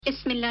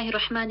بسم الله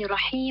الرحمن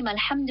الرحيم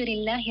الحمد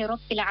لله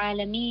رب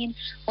العالمين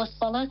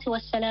والصلاة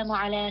والسلام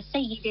على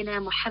سيدنا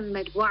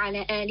محمد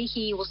وعلى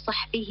آله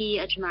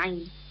وصحبه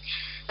أجمعين.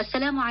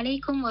 Assalamu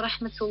alaikum wa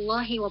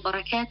rahmatullahi wa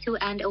barakatuh,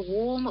 and a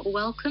warm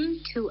welcome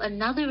to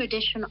another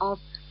edition of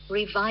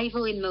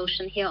Revival in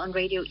Motion here on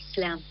Radio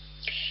Islam.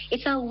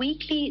 It's our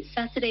weekly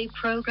Saturday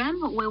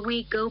program where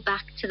we go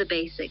back to the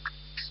basics.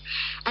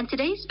 And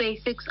today's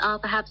basics are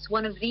perhaps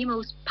one of the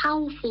most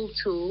powerful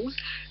tools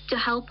to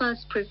help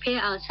us prepare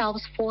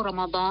ourselves for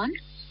Ramadan.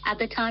 At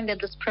the time that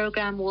this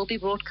program will be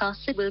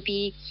broadcasted, we'll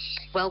be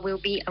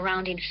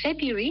around in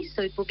February,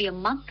 so it will be a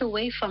month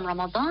away from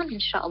Ramadan,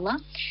 inshallah.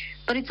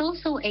 But it's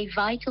also a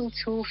vital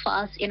tool for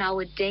us in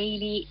our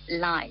daily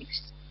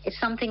lives. It's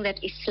something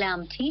that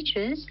Islam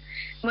teaches.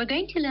 We're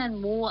going to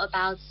learn more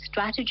about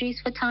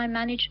strategies for time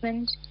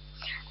management.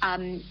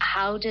 In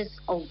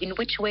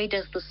which way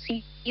does the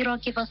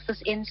seerah give us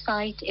this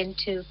insight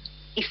into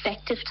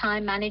effective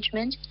time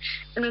management?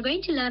 And we're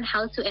going to learn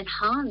how to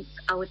enhance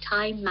our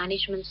time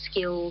management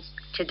skills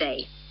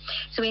today.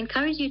 So we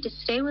encourage you to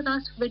stay with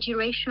us for the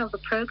duration of the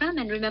program.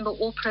 And remember,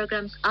 all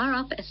programs are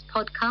up as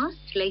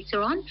podcasts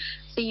later on,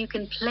 so you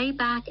can play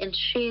back and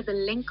share the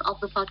link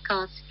of the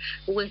podcast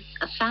with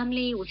a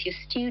family, with your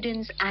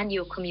students and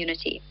your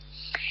community.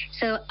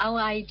 So our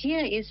idea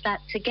is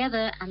that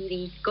together, and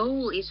the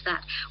goal is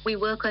that we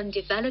work on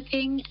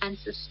developing and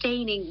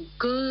sustaining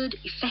good,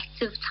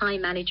 effective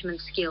time management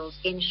skills,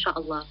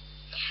 inshallah.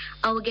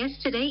 Our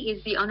guest today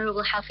is the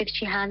Honorable Haafidh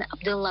Shihan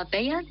Abdullah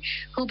Bhayat,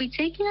 who will be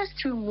taking us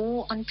through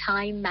more on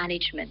time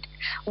management,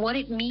 what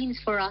it means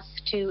for us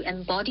to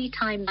embody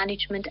time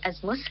management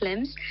as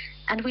Muslims,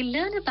 and we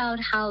learn about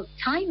how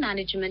time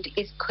management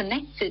is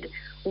connected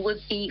with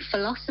the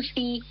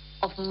philosophy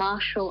of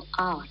martial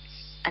arts.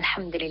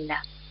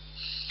 Alhamdulillah.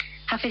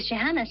 Haafidh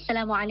Shihan,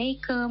 assalamu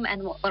alaikum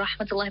and wa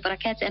rahmatullahi wa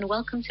barakatuh, and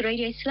welcome to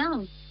Radio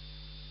Islam.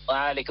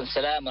 Wa alaikum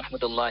salam wa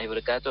rahmatullahi wa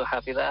barakatuh.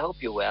 Haafidh, I hope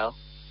you're well.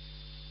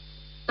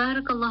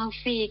 Barakallahu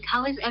feek.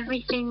 How is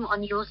everything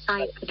on your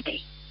side today?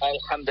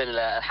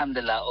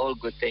 Alhamdulillah, all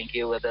good, thank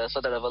you. With the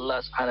sadr of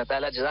Allah subhanahu wa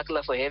ta'ala,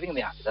 jazakallah for having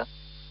me, Haafidh.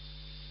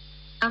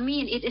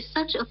 Ameen. It is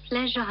such a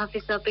pleasure,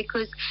 Haafidh,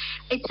 because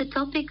it's a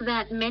topic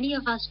that many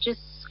of us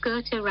just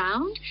skirt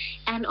around,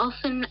 and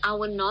often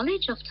our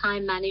knowledge of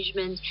time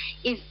management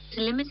is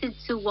limited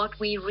to what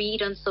we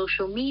read on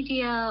social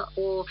media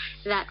or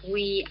that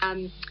we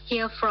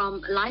hear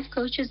from life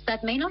coaches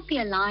that may not be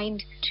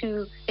aligned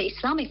to the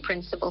Islamic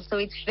principles. So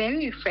it's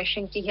very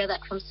refreshing to hear that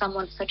from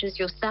someone such as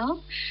yourself,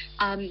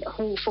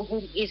 for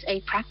whom is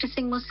a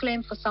practicing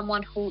Muslim, for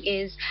someone who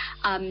is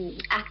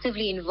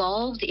actively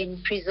involved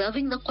in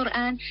preserving the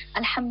Quran,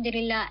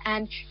 alhamdulillah,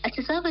 and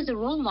to serve as a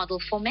role model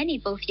for many,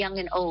 both young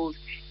and old.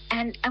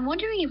 And I'm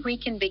wondering if we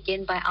can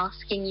begin by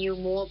asking you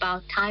more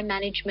about time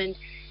management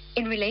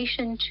in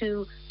relation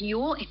to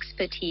your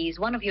expertise,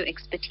 one of your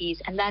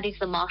expertise, and that is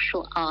the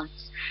martial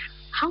arts.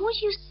 How would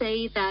you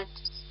say that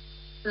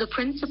the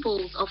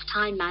principles of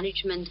time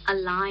management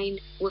align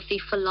with the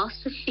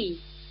philosophy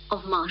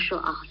of martial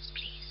arts,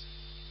 please?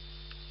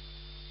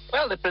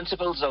 Well, the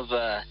principles of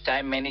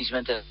time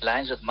management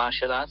aligns with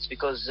martial arts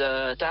because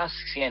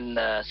tasks and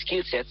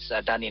skill sets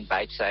are done in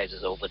bite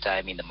sizes over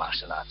time in the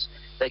martial arts.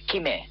 The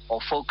kime, or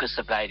focus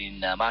applied in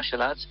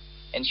martial arts,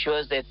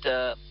 ensures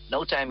that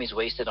no time is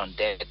wasted on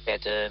dead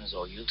patterns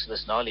or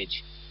useless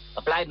knowledge.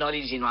 Applied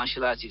knowledge in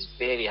martial arts is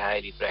very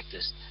highly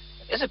practiced.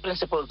 There's a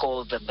principle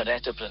called the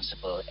Pareto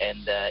principle,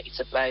 and it's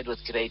applied with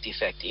great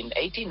effect. In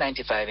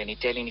 1895, an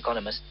Italian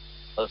economist,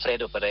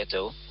 Alfredo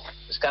Pareto,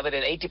 discovered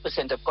that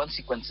 80% of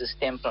consequences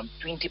stem from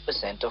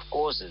 20% of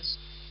causes.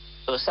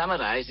 So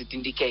summarized, it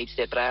indicates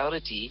that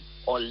priority,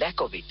 or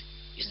lack of it,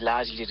 is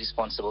largely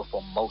responsible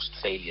for most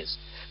failures.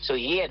 So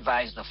he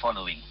advised the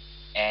following,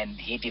 and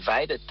he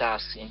divided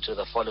tasks into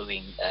the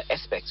following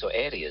aspects or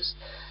areas.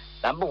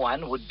 Number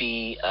one would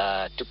be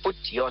to put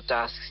your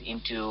tasks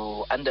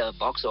under a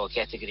box or a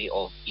category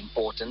of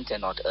important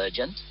and not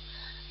urgent.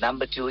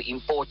 Number two,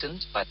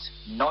 important but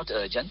not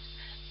urgent.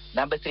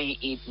 Number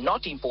three,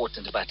 not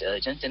important but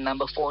urgent. And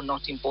number four,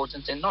 not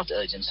important and not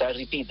urgent. So I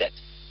repeat that.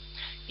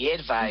 He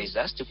advised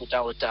us to put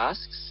our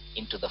tasks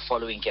into the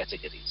following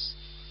categories.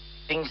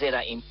 Things that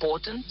are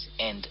important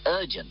and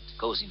urgent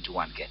goes into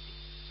one category.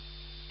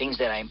 Things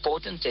that are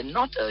important and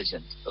not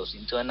urgent goes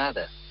into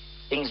another.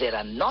 Things that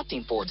are not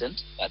important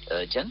but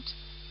urgent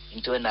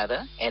into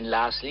another. And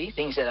lastly,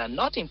 things that are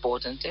not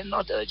important and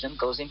not urgent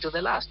goes into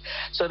the last.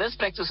 So this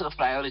practice of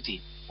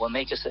priority will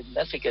make a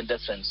significant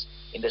difference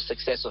in the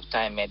success of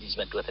time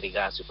management with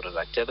regards to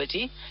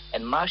productivity.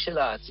 And martial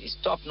arts is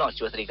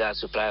top-notch with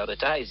regards to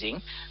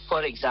prioritizing.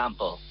 For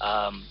example,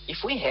 if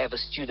we have a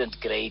student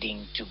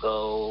grading to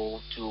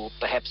go to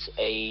perhaps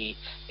a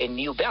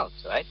new belt,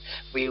 right,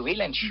 we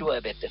will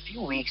ensure that a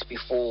few weeks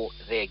before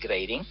their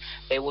grading,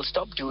 they will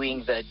stop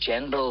doing the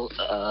general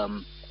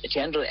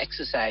general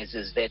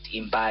exercises that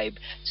imbibe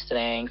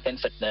strength and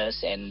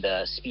fitness and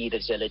speed,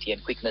 agility,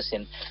 and quickness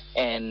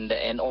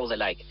and all the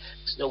like.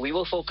 So we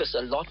will focus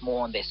a lot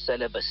more on their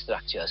syllabus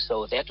structure.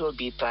 So that will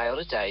be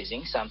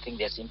prioritizing something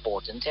that's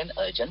important and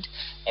urgent,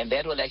 and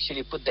that will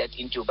actually put that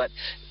into. But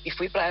if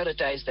we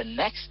prioritize the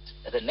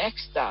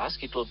next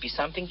task, it will be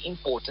something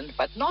important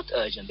but not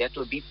urgent. That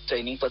will be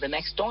training for the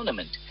next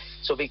tournament.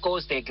 So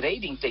because their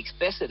grading takes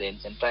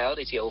precedence and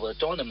priority over a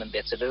tournament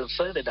that's a little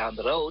further down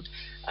the road,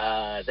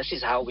 this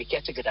is how we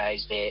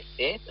categorize their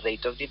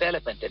rate of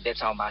development, and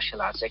that's how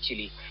martial arts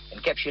actually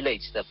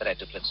encapsulates the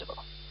Pareto principle.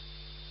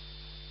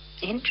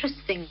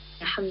 Interesting,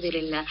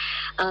 alhamdulillah.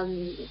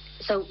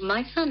 So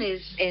my son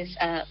is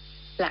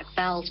black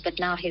belt, but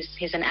now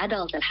he's an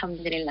adult,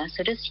 alhamdulillah.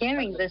 So just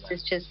hearing this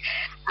is just,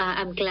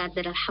 I'm glad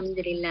that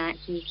alhamdulillah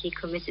he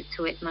committed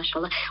to it,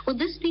 mashallah. Would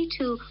this be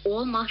to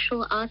all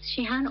martial arts,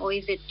 Shihan, or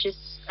is it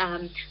just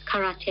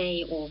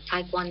karate or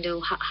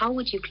taekwondo? How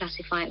would you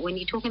classify it? When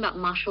you're talking about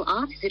martial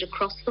arts, is it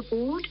across the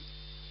board?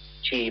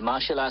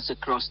 Martial arts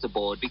across the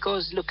board,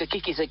 because look, a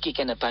kick is a kick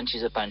and a punch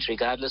is a punch,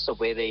 regardless of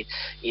whether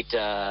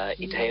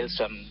it hails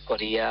from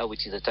Korea,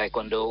 which is a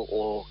taekwondo,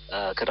 or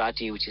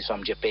karate, which is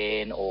from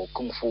Japan, or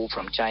kung fu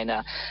from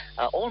China.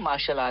 All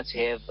martial arts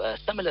have a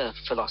similar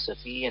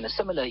philosophy and a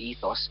similar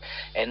ethos,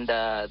 and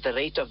the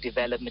rate of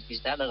development is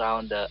done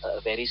around a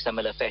very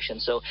similar fashion.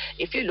 So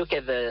if you look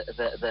at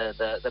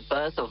the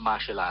birth of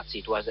martial arts,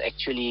 it was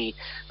actually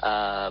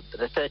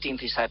the 13th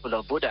disciple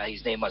of Buddha.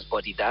 His name was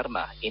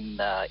Bodhidharma. In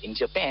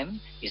Japan,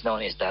 is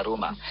known as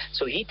Daruma.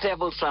 So he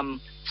traveled from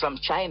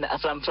China,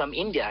 from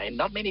India, and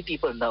not many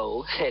people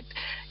know that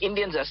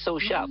Indians are so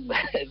sharp.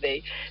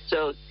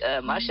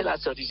 Martial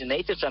arts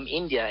originated from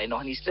India, and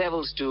on his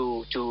travels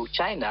to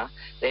China,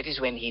 that is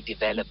when he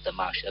developed the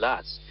martial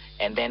arts,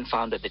 and then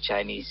founded the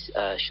Chinese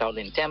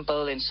Shaolin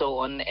Temple and so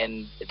on,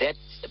 and that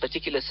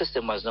particular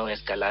system was known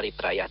as Kalari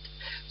Prayat.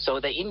 So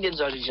the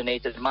Indians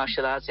originated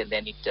martial arts, and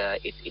then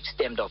it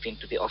stemmed off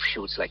into the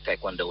offshoots like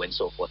Taekwondo and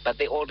so forth, but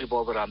they all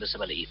revolve around the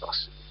similar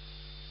ethos.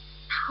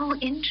 How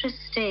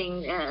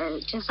interesting.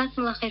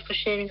 Jazakumullah khair for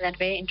sharing that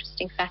very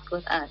interesting fact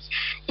with us.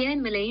 Here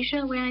in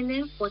Malaysia, where I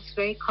live, what's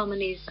very common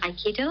is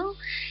Aikido,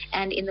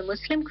 and in the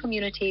Muslim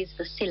communities,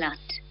 the Silat.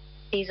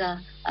 These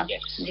are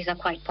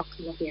quite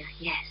popular here.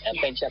 Yes.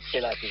 Pencak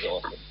Silat is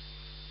awesome.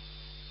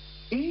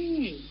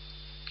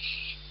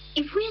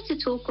 If we had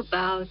to talk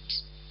about,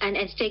 and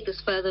take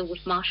this further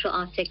with martial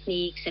art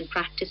techniques and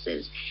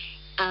practices,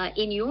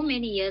 in your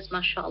many years,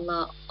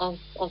 mashallah, of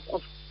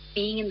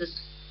being in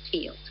this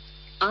field,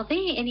 are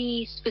there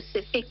any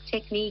specific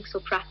techniques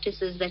or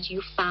practices that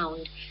you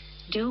found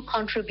do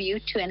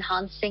contribute to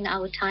enhancing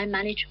our time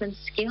management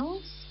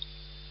skills?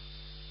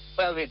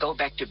 Well, we go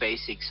back to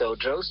basics. So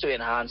drills to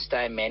enhance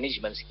time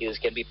management skills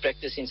can be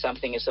practiced in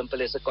something as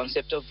simple as the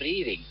concept of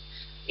breathing.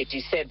 It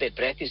is said that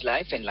breath is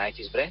life and life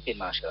is breath in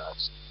martial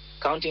arts.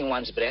 Counting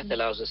one's breath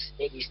allows a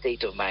steady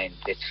state of mind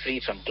that's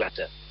free from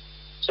clutter.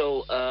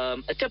 So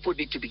a tip would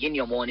be to begin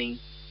your morning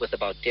with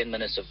about 10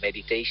 minutes of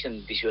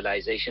meditation,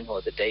 visualization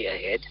for the day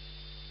ahead.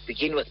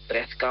 Begin with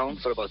breath count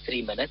for about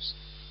 3 minutes.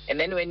 And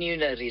then when you're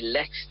in a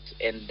relaxed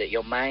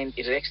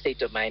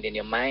state of mind and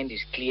your mind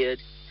is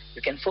cleared,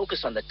 you can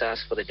focus on the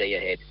task for the day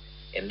ahead.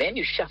 And then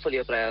you shuffle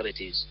your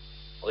priorities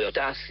or your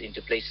tasks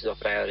into places of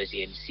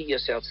priority and see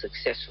yourself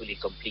successfully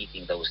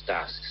completing those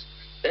tasks.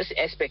 This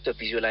aspect of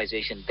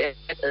visualization that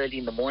early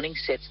in the morning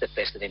sets the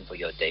precedent for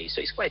your day.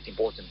 So it's quite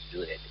important to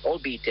do that,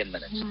 albeit 10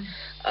 minutes.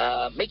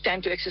 Make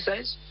time to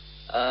exercise,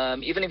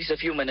 even if it's a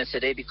few minutes a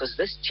day, because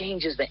this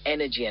changes the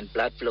energy and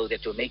blood flow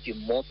that will make you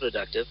more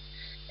productive.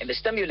 And the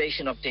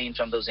stimulation obtained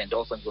from those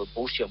endorphins will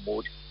boost your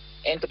mood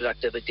and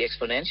productivity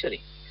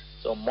exponentially.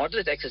 So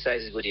moderate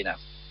exercise is good enough.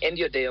 End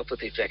your day off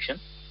with reflection.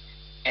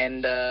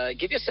 And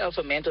give yourself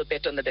a mental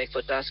pat on the back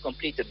for tasks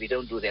completed. We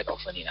don't do that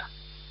often enough.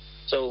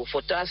 So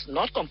for tasks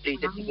not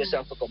completed, give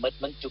yourself a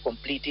commitment to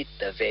complete it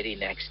the very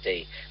next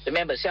day.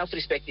 Remember,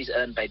 self-respect is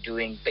earned by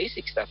doing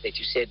basic stuff that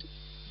you said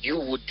you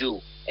would do,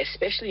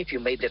 especially if you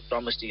made that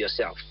promise to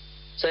yourself.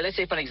 So let's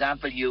say, for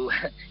example, you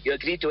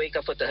agreed to wake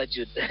up for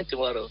tahajjud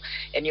tomorrow,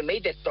 and you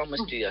made that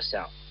promise to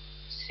yourself.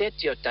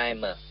 Set your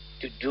timer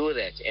to do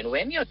that. And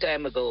when your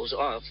timer goes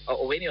off,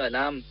 or when your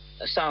alarm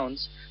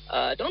sounds,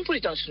 don't put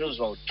it on snooze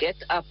mode. Get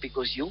up,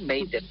 because you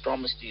made that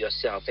promise to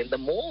yourself. And the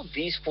more of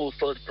these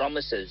fulfilled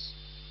promises,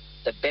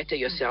 the better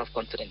your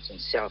self-confidence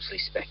and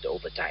self-respect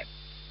over time.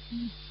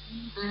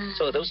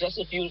 So those are just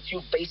a few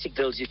basic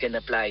drills you can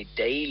apply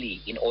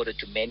daily in order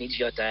to manage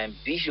your time,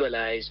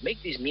 visualize,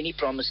 make these mini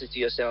promises to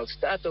yourself,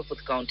 start off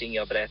with counting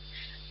your breath,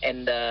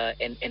 and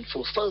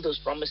fulfill those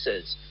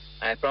promises.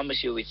 I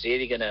promise you it's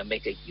really going to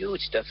make a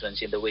huge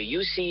difference in the way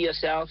you see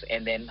yourself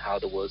and then how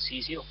the world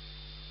sees you.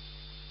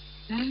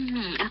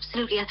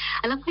 Absolutely.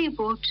 I love how you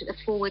brought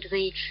forward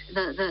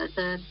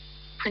the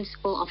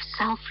principle of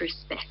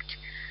self-respect.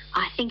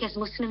 I think as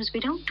Muslims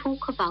we don't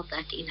talk about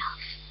that enough.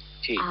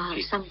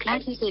 So I'm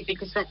glad you did,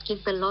 because that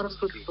gives a lot of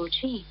food for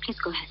Please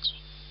go ahead,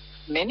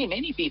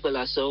 many people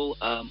are so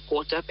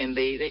caught up, and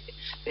they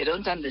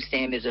don't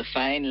understand there's a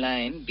fine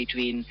line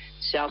between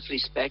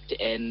self-respect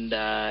and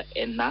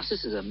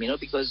narcissism,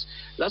 because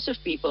lots of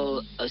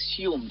people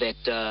assume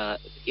that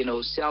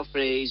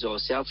self-praise or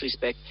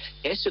self-respect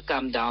has to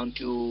come down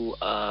to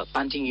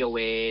punting your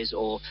ways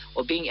or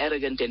being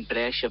arrogant and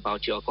brash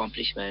about your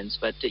accomplishments.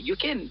 But you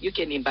can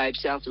imbibe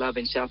self-love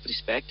and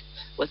self-respect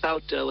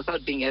without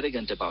being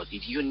arrogant about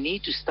it. You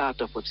need to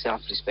start off with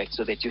self-respect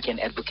so that you can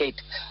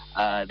advocate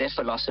that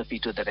philosophy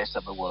to the rest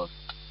of the world.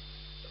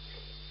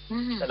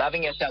 So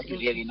loving yourself is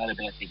really not a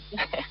bad thing.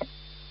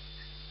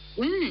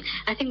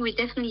 I think we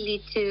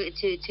definitely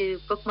need to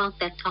bookmark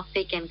that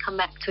topic and come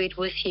back to it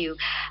with you,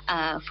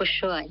 for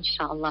sure,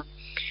 inshallah.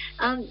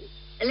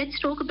 Let's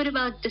talk a bit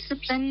about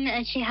discipline,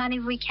 Shihan,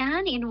 if we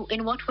can.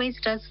 In what ways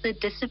does the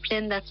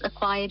discipline that's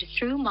acquired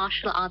through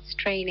martial arts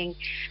training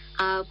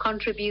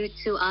contribute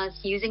to us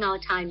using our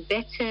time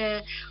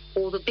better,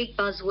 or the big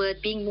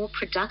buzzword, being more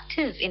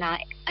productive in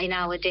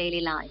our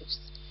daily lives?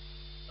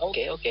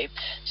 Okay.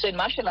 So in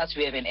martial arts,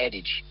 we have an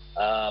adage,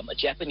 a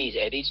Japanese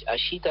adage,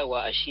 ashita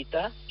wa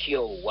ashita,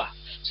 kyo wa.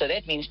 So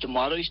that means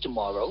tomorrow is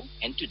tomorrow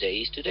and today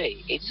is today.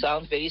 It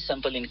sounds very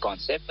simple in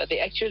concept, but the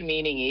actual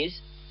meaning is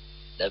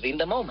live in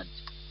the moment.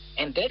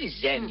 And that is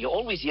Zen. You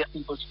always hear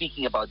people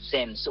speaking about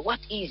Zen. So what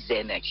is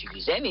Zen actually?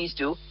 Zen is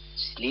to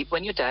sleep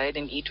when you're tired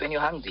and eat when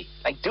you're hungry.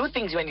 Like, do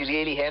things when you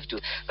really have to.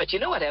 But you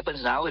know what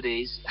happens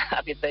nowadays,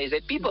 Abhita, is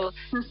that people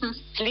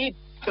sleep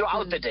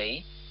throughout the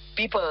day.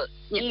 People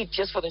eat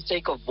just for the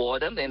sake of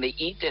boredom, and they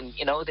eat and,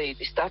 they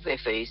stuff their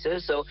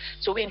faces. So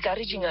we're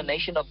encouraging a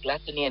nation of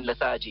gluttony and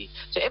lethargy.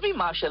 So every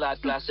martial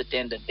art class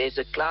attendant, there's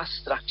a class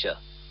structure.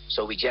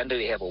 So we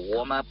generally have a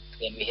warm-up,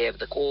 then we have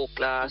the core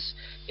class,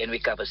 then we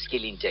cover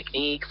skill and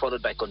technique,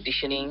 followed by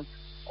conditioning,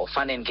 or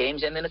fun and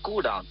games, and then a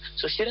cool down.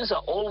 So students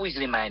are always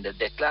reminded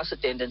that class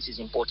attendance is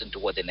important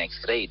toward the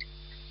next grade.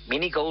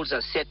 Many goals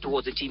are set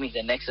towards achieving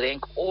the next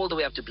rank, all the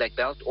way up to black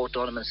belt or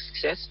tournament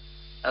success.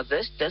 Now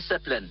this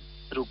discipline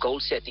through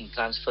goal setting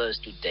transfers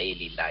to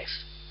daily life.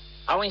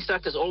 Our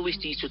instructors always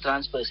teach to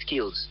transfer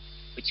skills,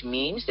 which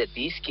means that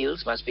these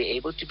skills must be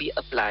able to be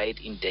applied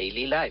in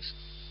daily life.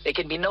 There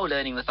can be no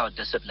learning without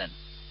discipline,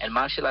 and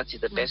martial arts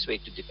is the best way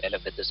to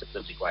develop the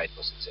discipline required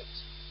for success.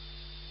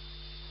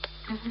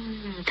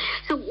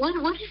 So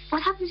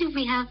what happens if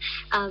we have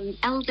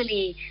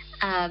elderly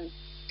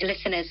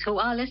listeners who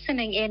are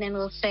listening in and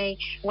will say,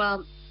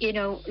 well,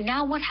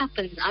 now what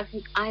happens?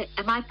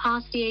 Am I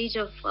past the age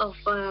of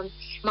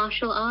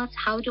martial arts?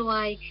 How do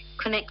I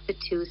connect the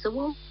two? So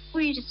what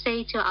would you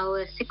say to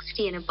our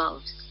 60 and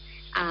above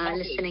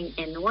listening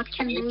in? What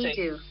can they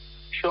do?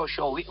 Sure.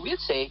 We'd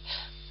say,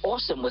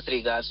 awesome with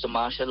regards to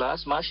martial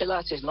arts. Martial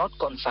arts is not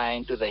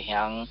confined to the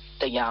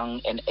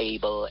young and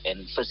able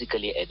and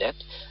physically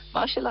adept.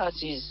 Martial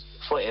arts is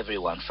for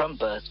everyone, from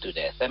birth to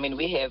death. I mean,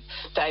 we have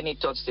tiny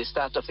tots. They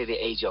start off at the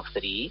age of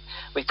 3.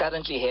 We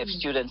currently have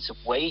students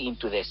way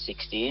into their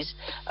 60s.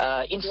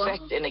 In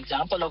fact, an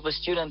example of a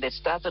student that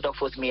started off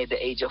with me at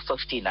the age of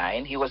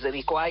 59. He was a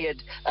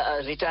retired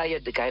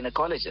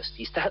gynecologist.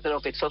 He started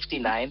off at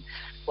 59.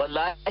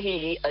 Wallahi,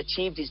 he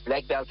achieved his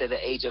black belt at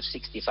the age of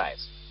 65.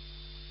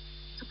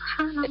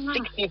 At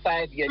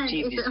 65, he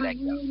achieved his black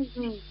belt.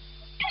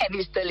 And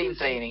he's still in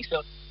training.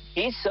 So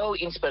he's so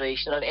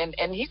inspirational,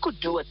 and he could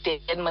do a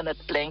 10-minute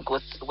plank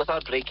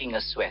without breaking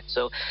a sweat.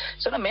 So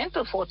the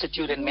mental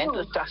fortitude and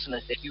mental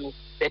toughness that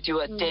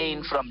you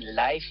attain from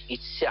life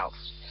itself.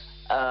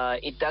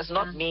 It does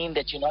not mean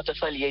that you're not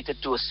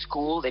affiliated to a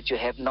school, that you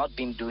have not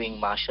been doing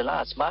martial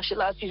arts.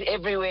 Martial arts is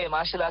everywhere.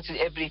 Martial arts is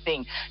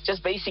everything.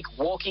 Just basic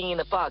walking in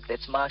the park,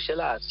 that's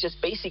martial arts.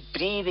 Just basic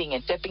breathing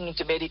and tapping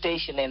into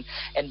meditation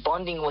and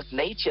bonding with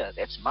nature,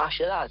 that's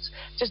martial arts.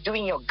 Just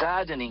doing your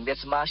gardening,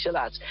 that's martial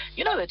arts.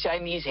 The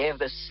Chinese have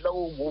this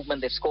slow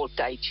movement that's called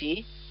Tai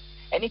Chi.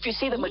 And if you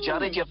see the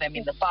majority of them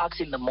in the parks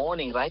in the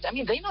morning, right? I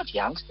mean, they're not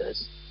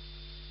youngsters.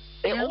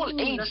 They're all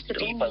aged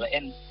people,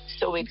 and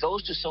so it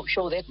goes to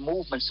show that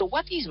movement. So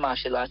what is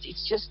martial arts?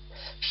 It's just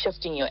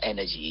shifting your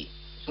energy,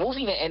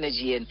 moving the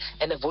energy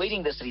and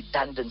avoiding this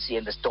redundancy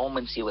and this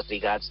dormancy with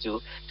regards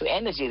to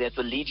energy that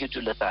will lead you to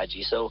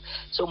lethargy. So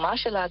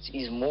martial arts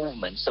is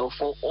movement. So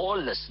for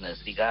all listeners,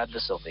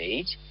 regardless of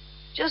age,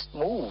 just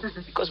move,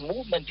 because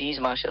movement is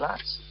martial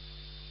arts.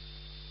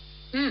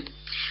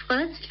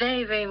 Well, that's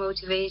very, very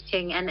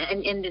motivating, and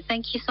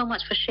thank you so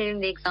much for sharing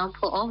the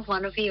example of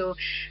one of your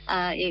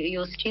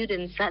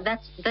students.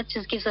 That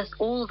just gives us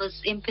all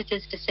this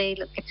impetus to say,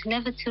 look, it's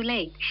never too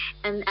late.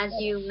 And as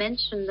you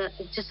mentioned, that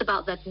it's just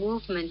about that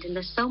movement, and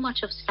there's so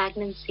much of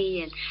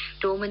stagnancy and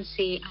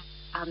dormancy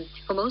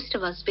for most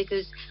of us,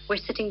 because we're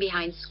sitting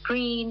behind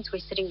screens, we're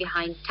sitting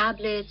behind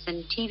tablets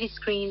and TV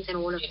screens and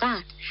all of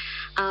that.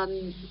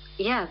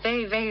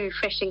 Very, very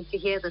refreshing to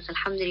hear this,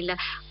 alhamdulillah.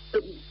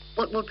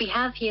 What we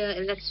have here,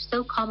 and that's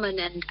so common,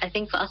 and I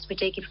think for us we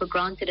take it for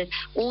granted, at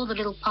all the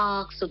little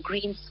parks or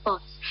green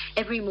spots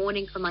every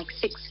morning from like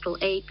 6 till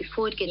 8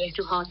 before it gets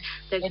too hot,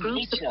 there are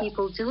groups of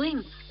people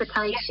doing the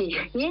Tai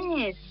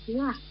Chi.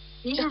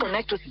 just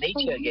connect with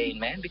nature again,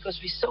 man, because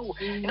we're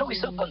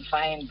so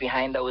confined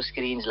behind our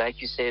screens,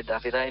 like you said,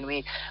 Haafidh, and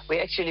we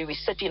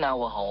sit in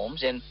our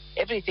homes and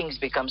everything's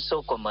become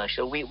so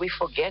commercial. We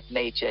forget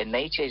nature, and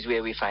nature is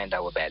where we find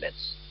our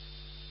balance.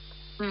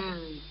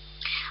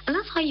 I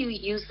love how you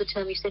use the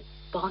term, you said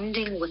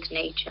bonding with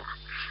nature,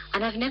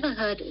 and I've never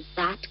heard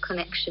that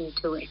connection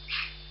to it.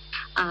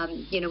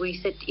 We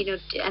said,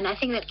 and I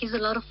think that gives a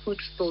lot of food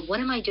for thought. What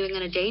am I doing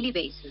on a daily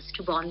basis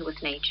to bond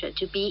with nature,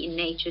 to be in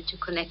nature, to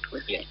connect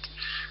with it?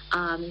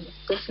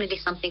 Definitely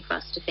something for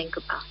us to think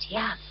about.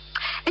 Yeah.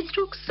 Let's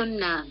talk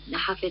sunnah,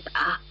 Haafidh.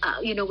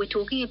 We're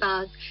talking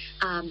about,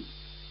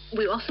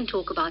 we often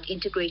talk about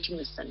integrating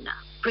the sunnah,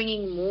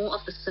 bringing more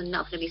of the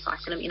sunnah of Nabi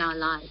Sallallahu Alaihi Wasallam in our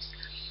lives.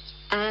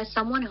 As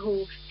someone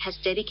who has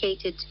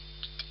dedicated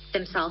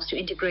themselves to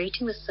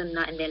integrating the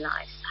sunnah in their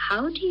lives,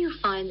 how do you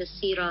find the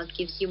seerah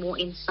gives you more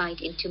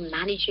insight into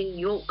managing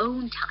your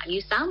own time?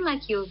 You sound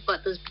like you've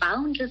got this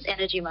boundless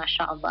energy,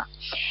 mashallah.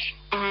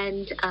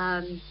 And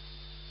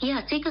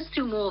take us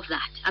through more of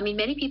that. I mean,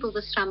 many people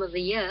this time of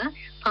the year,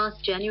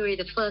 past January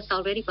the 1st,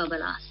 already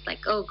babalas, like,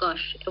 oh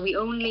gosh,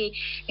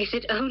 is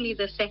it only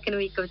the second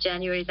week of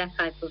January, that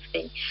type of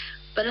thing.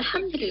 But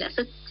alhamdulillah,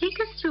 so take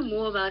us through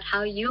more about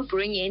how you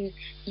bring in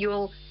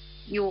your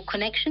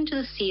connection to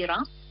the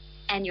seerah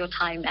and your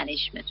time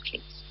management,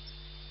 please.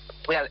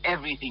 Well,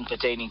 everything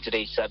pertaining to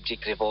today's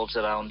subject revolves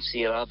around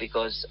seerah,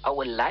 because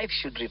our life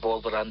should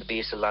revolve around the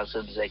Nabi Sallallahu Alaihi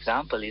Wasallam's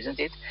example, isn't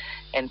it?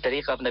 And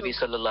tariq of Nabi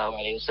Sallallahu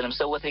Alaihi Wasallam.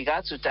 So with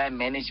regards to time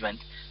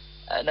management,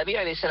 Nabi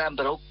Alayhi Salam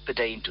broke the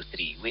day into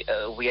three.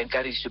 We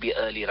encourage to be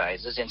early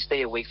risers and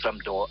stay awake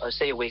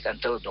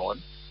until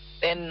dawn.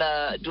 Then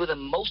do the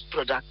most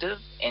productive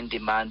and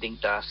demanding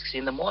tasks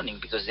in the morning,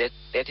 because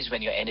that is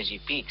when your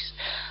energy peaks.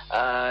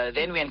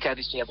 Then we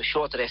encourage to have a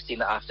short rest in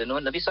the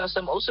afternoon. Nabi Sallallahu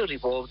Alaihi Wasallam also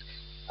revolved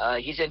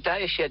his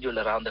entire schedule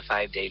around the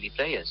 5 daily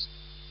prayers.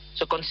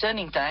 So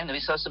concerning time, Nabi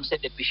Sallallahu Alaihi Wasallam said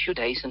that we should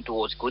hasten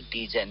towards good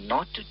deeds and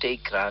not to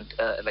take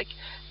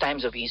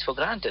times of ease for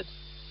granted.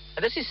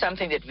 And this is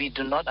something that we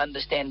do not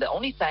understand. The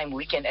only time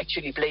we can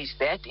actually place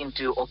that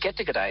into or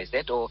categorize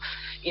that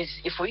is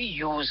if we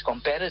use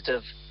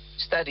comparative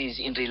studies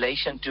in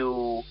relation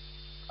to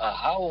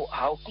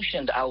how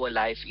cushioned our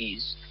life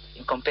is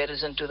in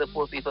comparison to the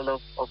poor people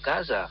of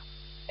Gaza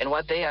and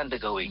what they are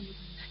undergoing.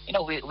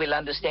 We'll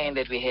understand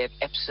that we have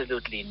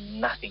absolutely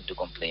nothing to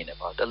complain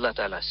about. Allah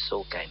Ta'ala is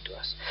so kind to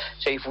us.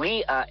 So if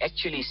we are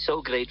actually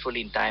so grateful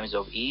in times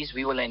of ease,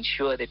 we will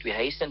ensure that we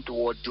hasten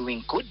toward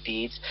doing good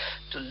deeds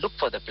to look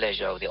for the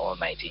pleasure of the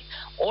Almighty.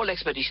 All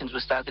expeditions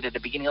were started at the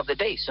beginning of the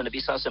day. So Nabi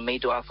Sallallahu Alaihi Wasallam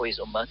made dua for his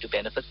ummah to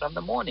benefit from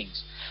the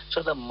mornings.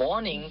 So the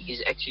morning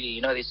is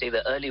actually, they say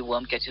the early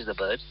worm catches the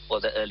bird, or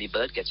the early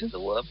bird catches the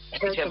worm,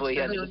 whichever way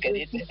you want to look at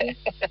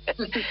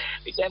it.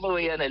 Whichever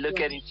way you want to look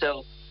at it.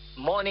 So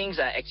mornings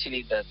are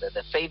actually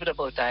the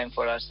favorable time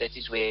for us. That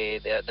is where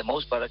the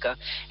most barakah.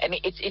 And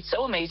it's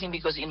so amazing,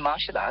 because in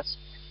martial arts,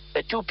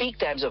 the two peak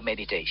times of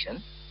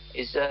meditation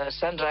is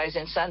sunrise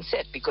and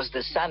sunset, because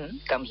the sun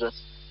comes with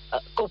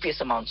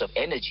copious amounts of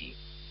energy.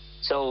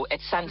 So at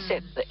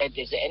sunset,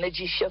 there's an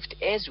energy shift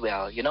as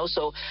well,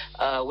 So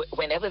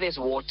whenever there's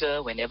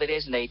water, whenever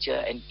there's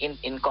nature, and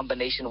in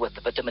combination with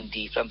the vitamin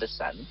D from the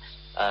sun,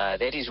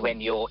 that is when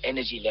your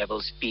energy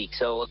levels peak.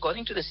 So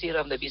according to the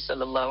seerah of Nabi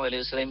Sallallahu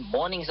Alaihi Wasallam,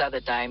 mornings are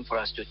the time for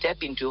us to tap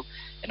into,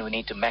 and we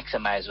need to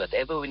maximize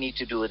whatever we need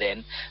to do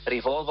then,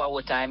 revolve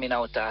our time in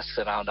our tasks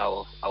around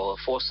our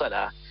four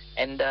salah,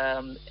 and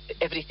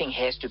everything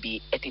has to be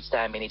at its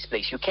time and its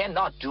place. You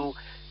cannot do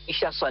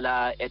Isha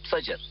Salah at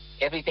Fajr.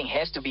 Everything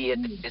has to be at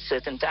a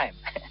certain time.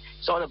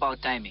 It's all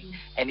about timing.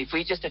 And if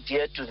we just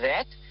adhere to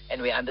that,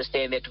 and we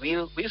understand that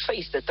we'll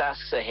face the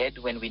tasks ahead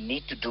when we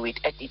need to do it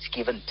at its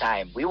given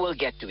time, we will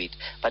get to it.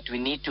 But we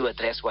need to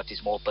address what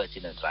is more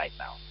pertinent right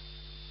now.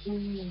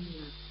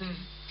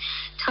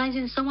 Ties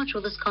in so much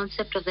with this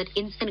concept of that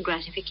instant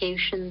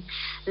gratification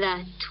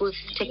that with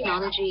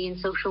technology and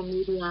social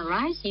media,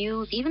 right?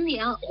 Youth, even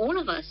all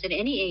of us at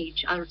any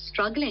age are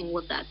struggling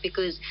with that,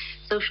 because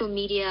social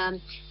media,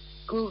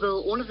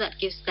 Google, all of that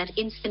gives that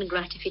instant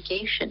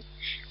gratification.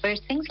 Whereas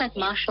things like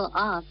martial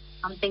arts,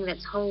 something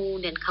that's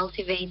honed and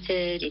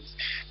cultivated,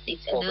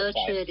 it's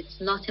nurtured, it's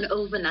not an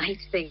overnight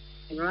thing,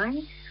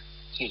 right?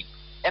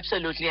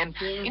 Absolutely. And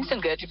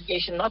instant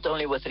gratification, not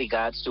only with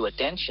regards to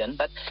attention,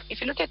 but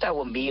if you look at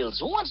our meals,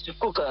 who wants to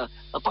cook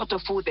a pot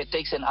of food that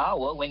takes an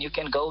hour when you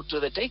can go to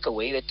the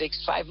takeaway that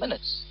takes 5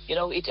 minutes,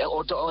 or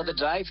the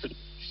drive-through?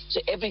 So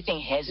everything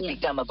has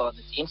become about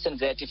instant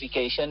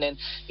gratification, and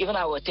even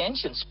our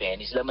attention span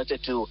is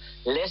limited to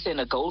less than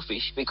a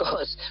goldfish,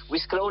 because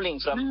we're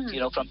scrolling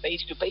from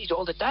page to page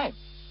all the time.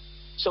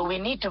 So we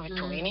need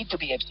to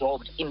be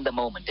absorbed in the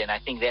moment, and I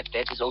think that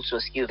is also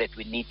a skill that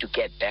we need to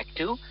get back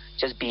to,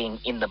 just being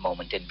in the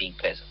moment and being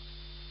present.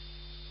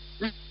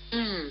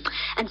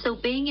 And so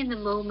being in the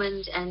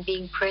moment and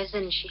being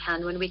present,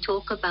 Shihan, when we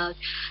talk about,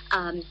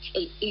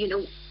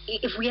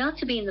 if we are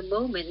to be in the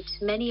moment,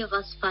 many of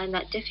us find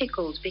that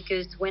difficult,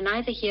 because we're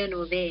neither here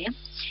nor there,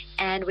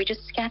 and we're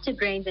just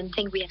scatterbrained and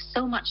think we have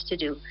so much to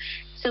do.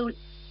 So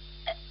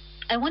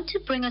I want to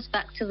bring us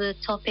back to the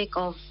topic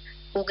of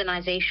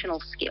organizational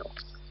skills,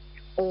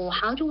 or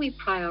how do we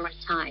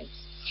prioritize?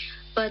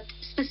 But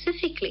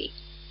specifically,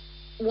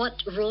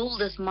 what role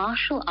does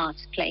martial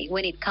arts play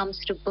when it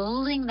comes to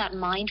building that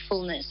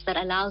mindfulness that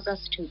allows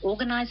us to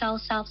organize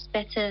ourselves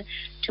better,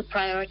 to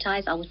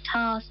prioritize our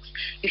tasks?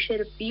 You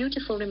shared a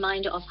beautiful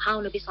reminder of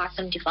how Nabi Sallallahu Alaihi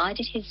Wasallam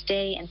divided his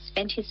day and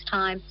spent his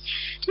time.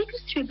 Take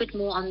us through a bit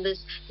more on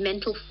this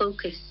mental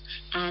focus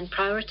and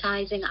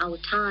prioritizing our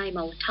time,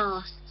 our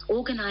tasks,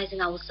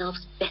 organizing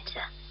ourselves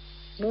better,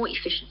 more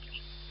efficiently.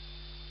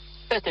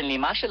 Certainly,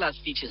 martial arts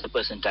teaches a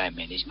person time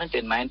management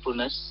and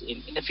mindfulness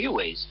in a few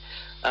ways.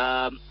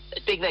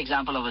 Take the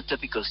example of a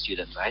typical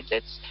student, right?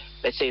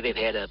 Let's say they've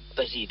had a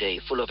busy day,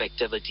 full of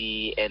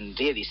activity and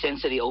really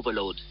sensory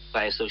overload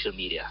via social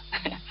media.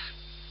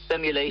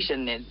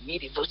 Stimulation and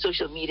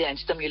social media and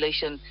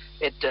stimulation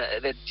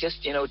that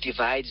just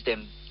divides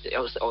them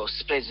or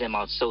spreads them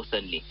out so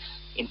thinly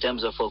in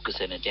terms of focus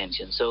and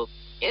attention. So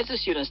as the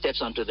student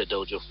steps onto the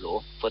dojo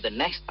floor for the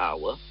next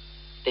hour,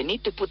 they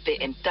need to put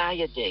their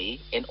entire day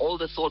and all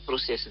the thought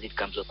processes it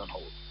comes with on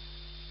hold.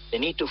 They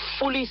need to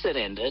fully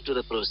surrender to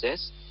the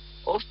process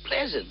of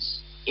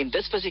presence. In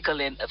this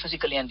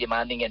physically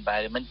undemanding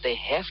environment, they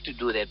have to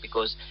do that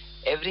because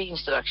every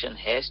instruction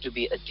has to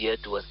be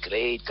adhered to with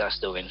great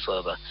gusto and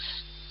fervor.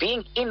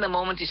 Being in the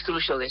moment is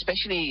crucial,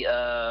 especially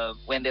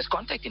when there's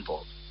contact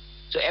involved.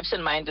 So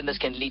absent-mindedness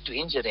can lead to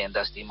injury and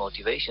thus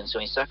demotivation. So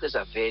instructors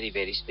are very,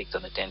 very strict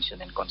on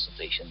attention and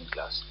concentration in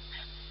class.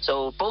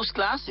 So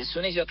post-class, as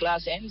soon as your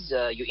class ends,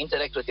 you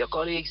interact with your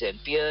colleagues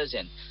and peers,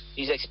 and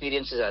these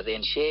experiences are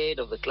then shared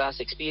of the class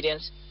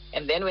experience.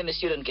 And then when the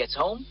student gets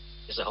home,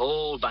 there's a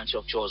whole bunch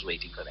of chores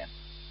waiting for them.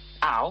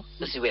 Now,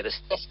 this is where the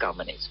stress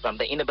culminates, from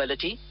the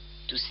inability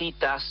to see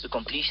tasks to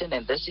completion,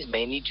 and this is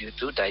mainly due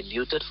to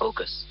diluted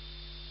focus.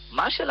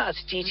 Martial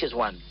arts teaches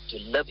one to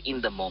live in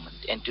the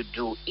moment and to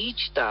do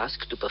each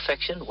task to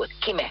perfection with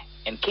kime.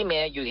 And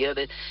kime, you hear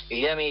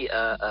me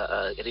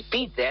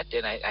repeat that,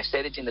 and I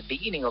said it in the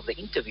beginning of the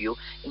interview.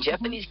 In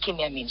Japanese,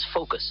 kime means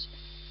focus.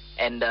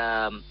 And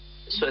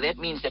so that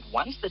means that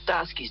once the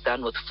task is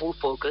done with full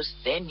focus,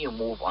 then you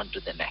move on to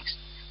the next.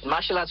 In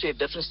martial arts, we have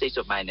different states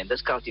of mind, and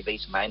this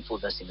cultivates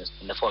mindfulness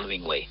in the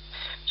following way.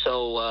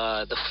 So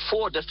the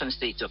 4 different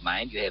states of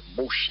mind, you have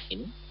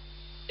mushin,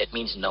 that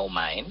means no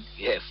mind.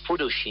 You have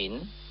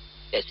furushin,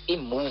 that's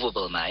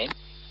immovable mind.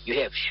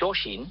 You have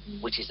shoshin,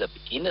 which is a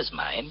beginner's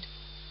mind.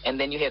 And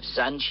then you have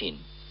zanshin,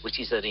 which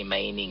is a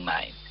remaining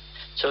mind.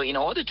 So in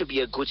order to be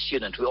a good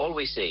student, we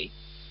always say,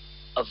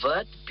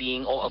 avoid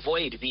being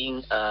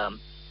a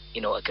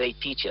great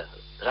teacher.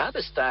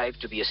 Rather strive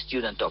to be a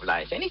student of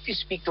life. And if you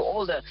speak to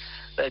all the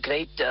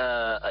great,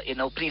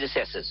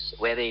 predecessors,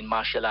 whether in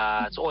martial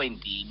arts or in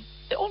deen,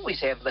 they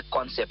always have the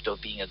concept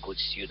of being a good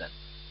student.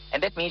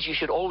 And that means you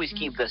should always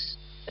keep this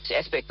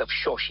aspect of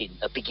shoshin,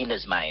 a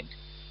beginner's mind,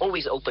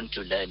 always open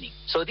to learning.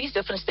 So these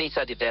different states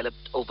are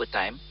developed over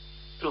time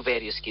through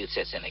various skill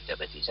sets and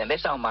activities. And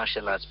that's how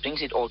martial arts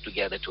brings it all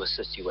together to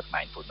assist you with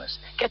mindfulness,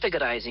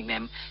 categorizing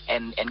them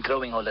and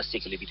growing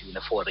holistically between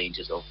the 4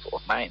 ranges of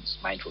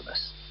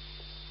mindfulness.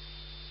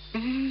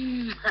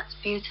 That's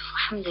beautiful.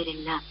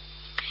 Alhamdulillah.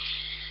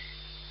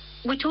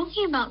 We're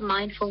talking about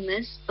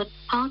mindfulness, but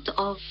part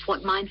of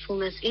what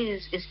mindfulness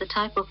is the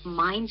type of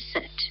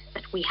mindset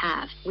that we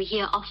have. We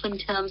hear often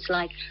terms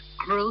like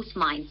growth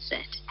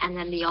mindset, and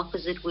then the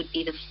opposite would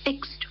be the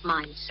fixed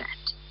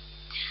mindset.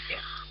 Yeah.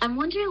 I'm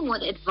wondering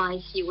what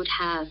advice you would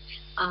have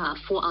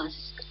for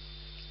us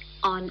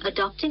on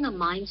adopting a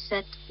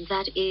mindset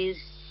that is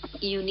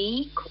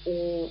unique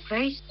or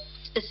very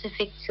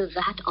specific to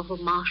that of a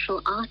martial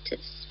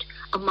artist,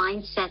 a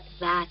mindset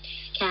that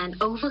can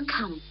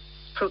overcome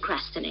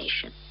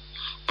procrastination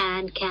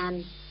and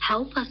can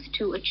help us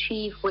to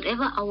achieve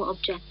whatever our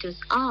objectives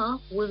are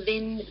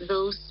within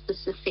those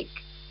specific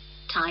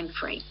time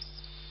frames.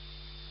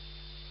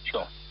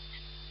 Sure.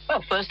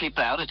 Well, firstly,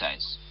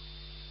 prioritize.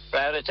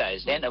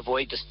 Then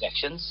avoid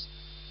distractions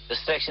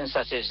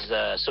such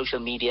as social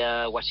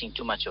media, watching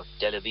too much of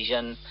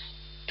television.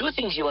 2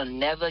 things you will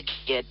never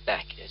get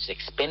back. It's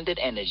expended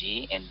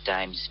energy and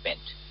time spent.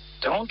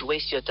 Don't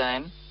waste your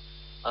time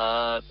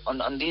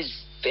on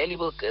these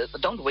valuable.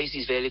 Don't waste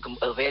these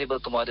valuable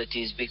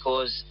commodities,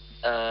 because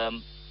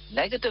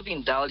negative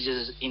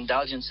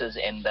indulgences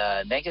and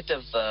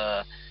negative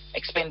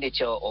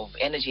expenditure of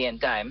energy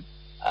and time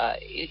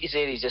is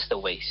really just a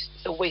waste.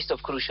 It's a waste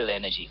of crucial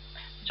energy.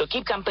 So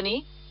keep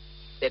company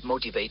that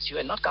motivates you,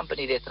 and not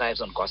company that thrives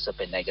on gossip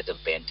and negative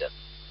banter.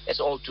 That's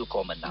all too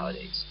common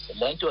nowadays. So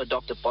learn to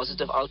adopt a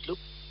positive outlook.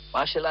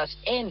 Martial arts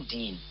and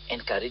deen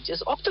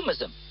encourages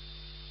optimism.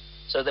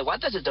 So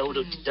what does the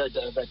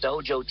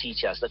dojo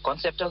teach us? The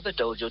concept of the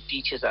dojo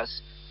teaches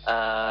us,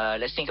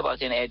 let's think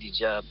about an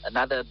adage,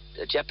 another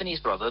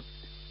Japanese proverb,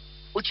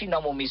 uchi no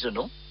mo mizu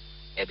no,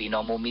 ebi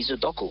no mo mizu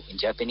doku. In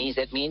Japanese,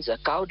 that means a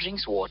cow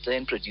drinks water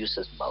and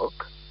produces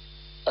milk.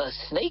 A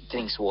snake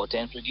drinks water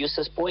and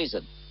produces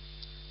poison.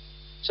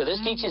 So this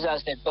teaches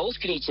us that both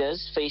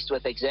creatures, faced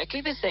with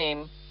exactly the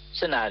same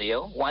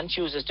scenario, one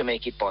chooses to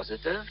make it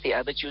positive, the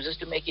other chooses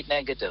to make it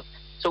negative.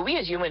 So we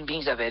as human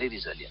beings are very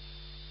resilient.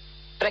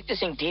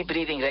 Practicing deep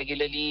breathing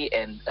regularly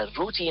and a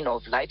routine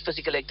of light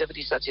physical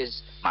activities such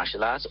as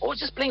martial arts or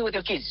just playing with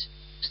your kids,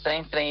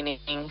 strength training,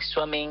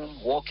 swimming,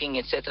 walking,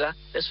 etc.,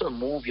 this will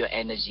move your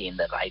energy in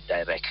the right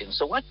direction.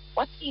 So what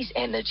is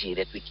energy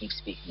that we keep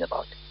speaking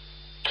about?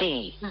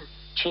 Ki,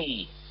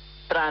 chi,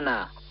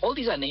 prana, all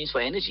these are names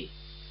for energy.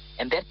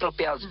 And that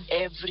propels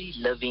every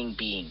living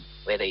being,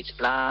 whether it's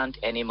plant,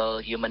 animal,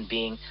 human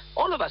being.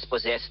 All of us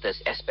possess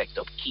this aspect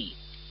of ki,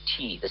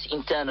 chi, this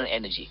internal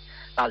energy.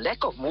 Now,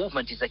 lack of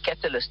movement is a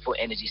catalyst for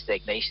energy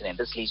stagnation, and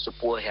this leads to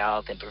poor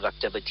health and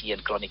productivity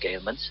and chronic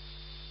ailments.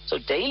 So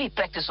daily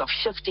practice of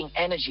shifting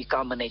energy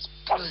culminates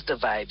positive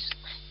vibes,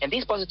 and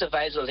these positive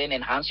vibes will then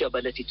enhance your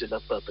ability to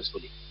live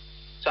purposefully.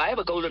 So I have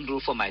a golden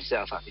rule for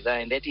myself, Haafidh,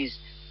 and that is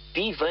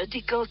be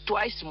vertical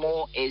twice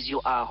more as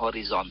you are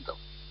horizontal.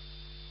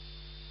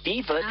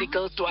 Be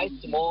vertical twice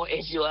more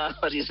as you are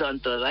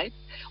horizontal, right?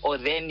 Or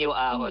then you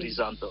are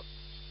horizontal.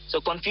 So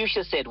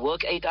Confucius said,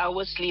 work 8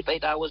 hours, sleep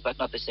 8 hours, but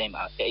not the same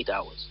 8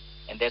 hours.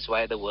 And that's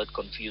why the word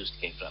confused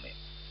came from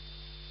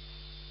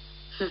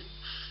it.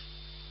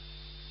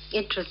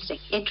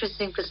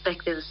 Interesting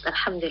perspectives,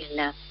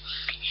 alhamdulillah.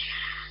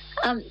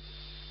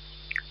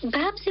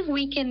 Perhaps if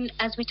we can,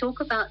 as we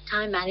talk about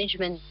time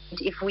management,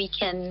 if we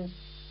can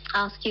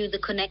ask you the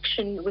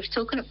connection, we've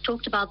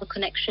talked about the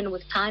connection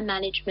with time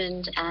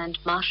management and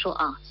martial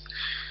arts.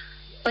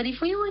 But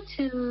if we were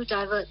to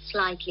divert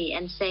slightly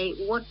and say,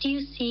 what do you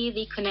see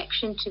the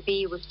connection to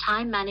be with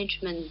time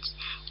management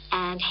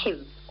and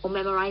hifz, or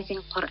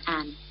memorizing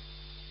Quran?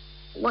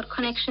 What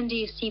connection do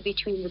you see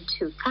between the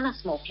two? Tell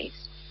us more, please.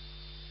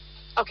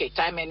 Okay,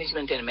 time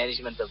management and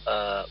management of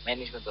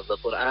the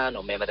Quran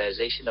or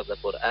memorization of the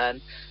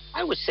Quran.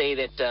 I would say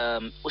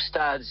that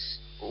ustads,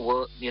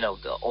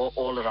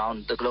 all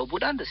around the globe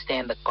would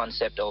understand the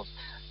concept of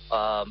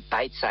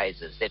bite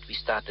sizes that we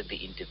started the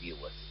interview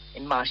with.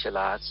 In martial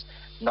arts,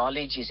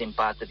 knowledge is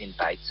imparted in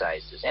bite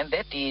sizes, and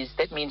that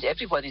means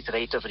everybody's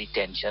rate of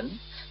retention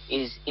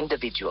is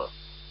individual.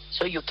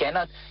 So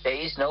there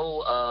is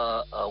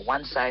no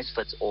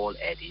one-size-fits-all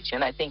adage.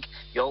 And I think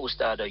your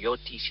ustad or your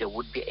teacher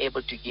would be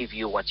able to give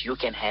you what you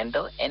can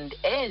handle. And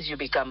as you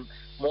become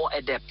more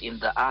adept in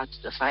the art,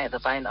 the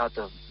fine art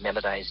of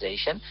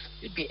memorization,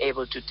 you'd be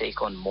able to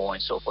take on more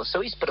and so forth.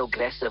 So it's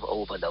progressive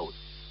overload.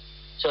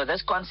 So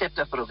this concept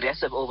of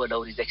progressive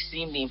overload is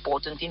extremely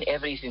important in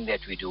everything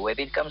that we do,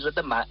 whether it comes with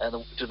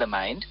to the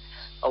mind,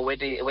 or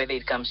whether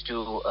it comes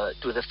to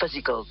the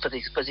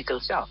physical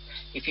self.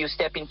 If you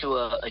step into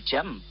a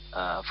gym,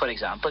 for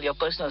example, your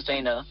personal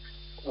trainer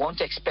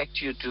won't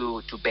expect you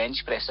to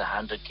bench press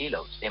 100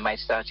 kilos. They might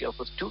start you off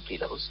with 2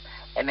 kilos,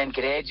 and then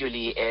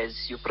gradually, as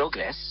you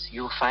progress,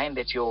 you find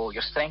that your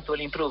strength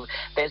will improve.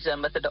 There's a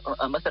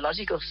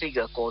mythological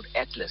figure called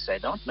Atlas. I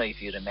don't know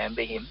if you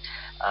remember him.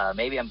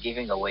 Maybe I'm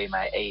giving away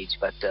my age,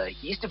 but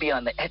he used to be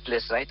on the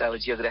Atlas, right? Our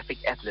geographic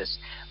atlas,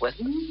 with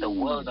the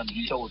world on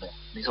his shoulder,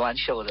 his one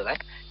shoulder,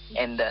 right?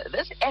 And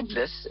this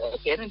Atlas,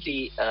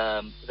 apparently,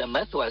 the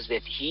myth was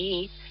that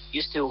he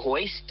used to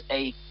hoist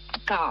a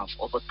calf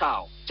of a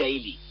cow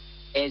daily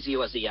as he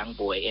was a young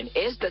boy. And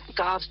as the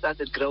calf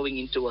started growing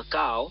into a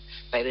cow,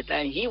 by the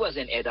time he was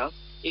an adult,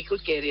 he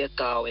could carry a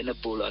cow and a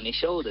bull on his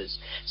shoulders.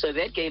 So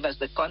that gave us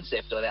the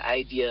concept or the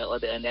idea or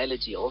the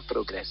analogy of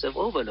progressive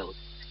overload.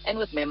 And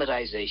with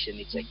memorization,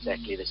 it's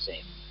exactly the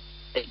same.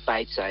 Take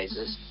bite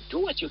sizes, do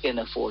what you can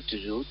afford to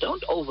do,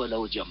 don't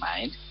overload your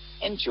mind,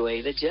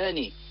 enjoy the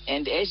journey.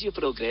 And as you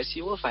progress,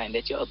 you will find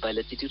that your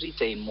ability to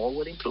retain more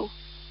will improve.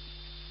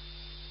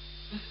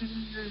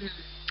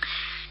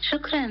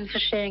 Shukran for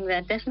sharing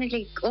that.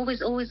 Definitely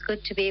always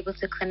good to be able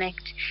to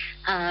connect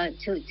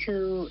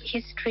to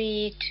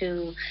history,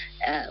 to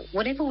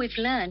whatever we've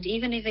learned,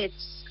 even if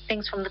it's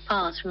things from the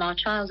past, from our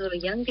childhood or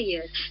younger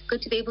years.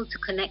 Good to be able to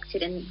connect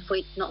it and for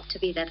it not to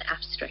be that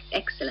abstract.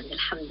 Excellent,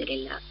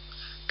 alhamdulillah.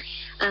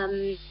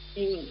 Haafidh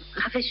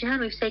Shihan,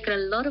 we've taken a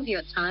lot of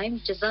your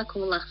time.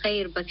 Jazakumullah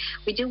khair. But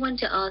we do want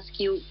to ask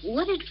you,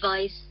 what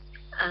advice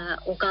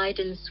or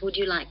guidance would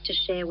you like to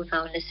share with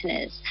our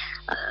listeners,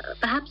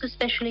 perhaps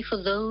especially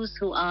for those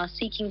who are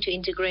seeking to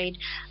integrate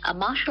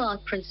martial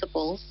art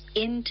principles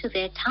into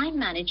their time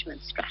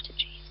management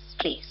strategies,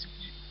 please?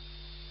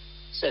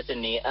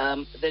 Certainly.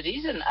 The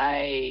reason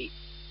I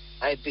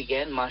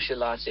began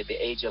martial arts at the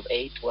age of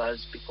 8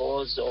 was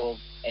because of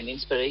an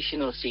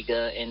inspirational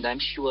figure, and I'm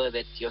sure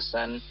that your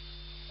son,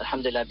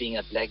 alhamdulillah, being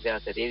a black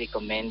belt, I really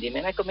commend him,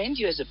 and I commend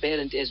you as a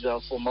parent as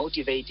well for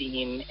motivating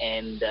him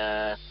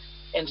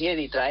and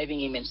really driving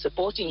him and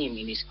supporting him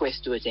in his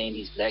quest to attain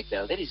his black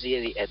belt. That is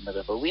really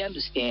admirable. We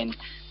understand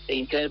the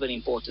incredible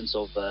importance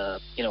of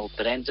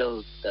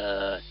parental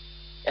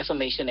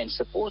affirmation and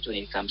support when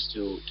it comes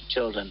to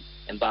children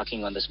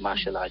embarking on this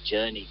martial art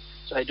journey.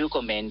 So I do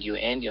commend you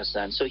and your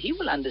son. So he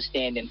will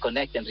understand and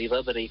connect and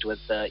reverberate with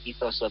the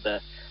ethos or the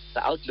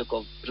outlook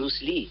of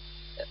Bruce Lee.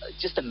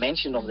 Just a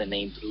mention of the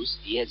name Bruce,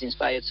 he has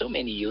inspired so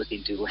many youth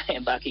into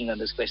embarking on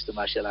this quest to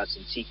martial arts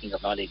and seeking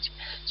of knowledge.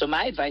 So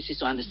my advice is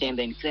to understand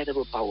the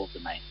incredible power of the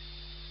mind.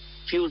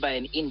 fueled by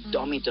an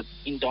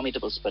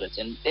indomitable spirit.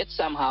 And that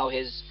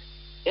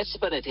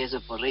spirit has a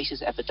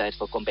voracious appetite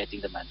for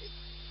combating the mundane.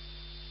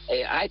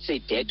 I'd say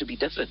dare to be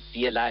different,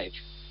 be alive.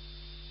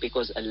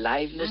 Because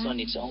aliveness on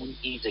its own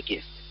is a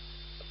gift.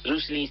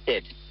 Bruce Lee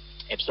said,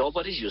 absorb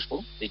what is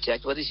useful,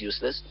 reject what is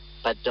useless,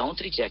 but don't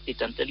reject it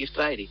until you've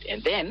tried it.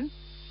 And then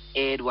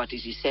add what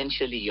is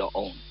essentially your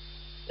own.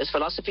 This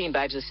philosophy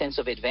imbibes a sense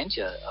of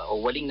adventure, a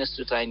willingness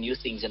to try new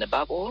things, and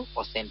above all,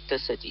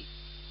 authenticity.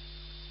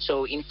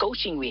 So in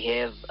coaching, we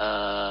have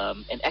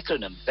an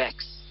acronym,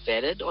 VAX,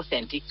 valid,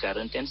 authentic,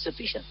 current, and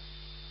sufficient.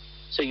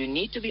 So you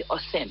need to be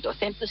authentic.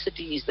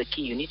 Authenticity is the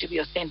key. You need to be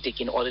authentic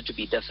in order to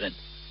be different.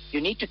 You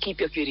need to keep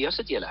your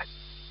curiosity alive.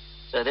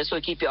 So this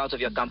will keep you out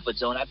of your comfort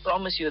zone. I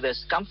promise you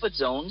this, comfort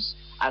zones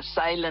are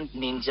silent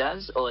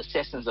ninjas or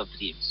assassins of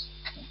dreams.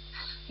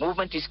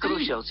 Movement is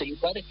crucial, so you've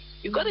got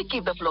to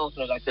keep the flow of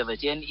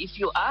productivity. And if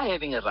you are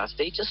having a rust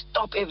day, just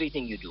stop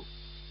everything you do.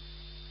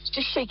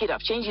 Just shake it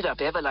up, change it up.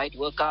 Have a light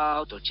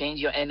workout, or change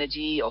your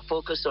energy, or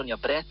focus on your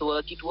breath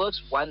work. It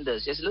works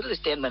wonders. As little as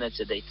 10 minutes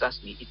a day.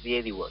 Trust me, it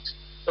really works.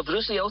 So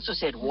Bruce Lee also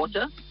said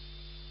water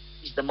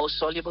is the most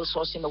soluble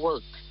source in the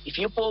world. If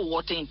you pour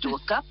water into a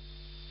cup,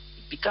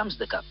 it becomes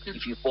the cup.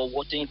 If you pour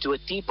water into a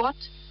teapot,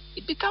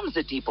 it becomes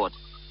the teapot.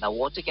 Now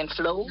water can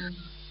flow,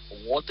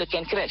 water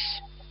can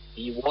crash.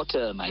 Be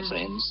water, my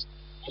friends.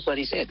 That's what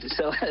he said.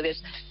 So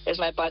that's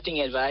my parting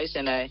advice,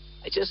 and I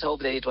just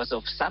hope that it was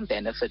of some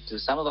benefit to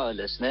some of our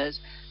listeners.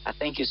 I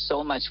thank you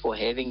so much for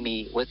having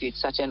me with you.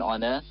 It's such an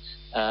honor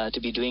to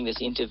be doing this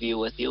interview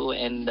with you,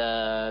 and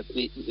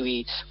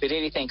we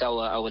really thank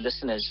our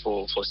listeners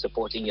for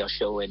supporting your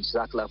show, and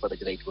Jazakallah for the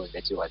great work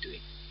that you are doing.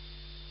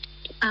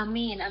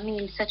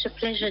 Ameen. Such a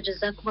pleasure.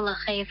 Jazakumullah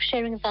khair,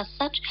 sharing with us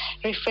such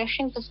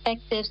refreshing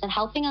perspectives and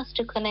helping us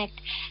to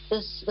connect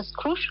this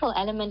crucial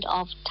element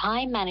of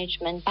time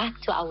management back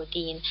to our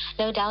deen.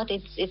 No doubt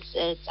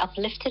it's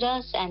uplifted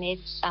us, and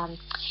it's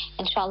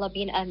inshallah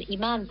been an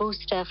iman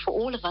booster for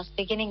all of us,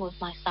 beginning with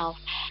myself.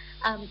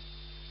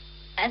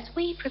 As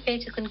we prepare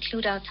to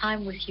conclude our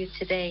time with you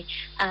today,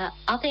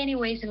 are there any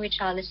ways in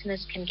which our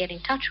listeners can get in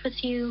touch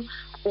with you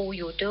or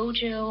your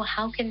dojo?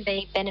 How can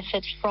they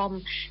benefit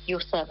from your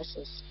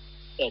services?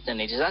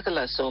 Certainly.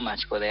 Jazakallah so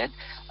much for that.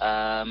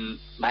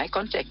 My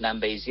contact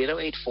number is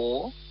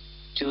 084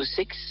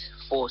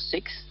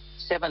 2646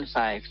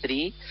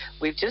 753.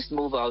 We've just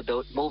moved our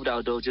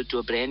dojo to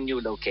a brand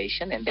new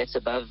location, and that's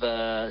above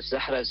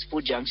Zahra's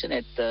Food Junction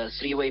at the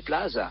Freeway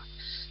Plaza.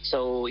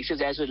 So if you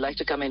guys would like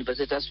to come and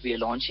visit us, we are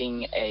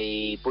launching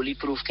a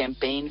bully-proof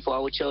campaign for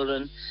our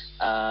children.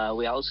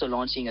 We are also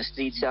launching a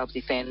street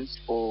self-defense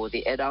for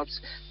the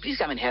adults. Please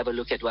come and have a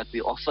look at what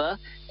we offer.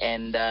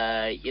 And,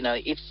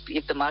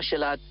 if the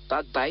martial art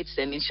bug bites,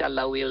 then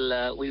inshallah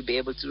we'll be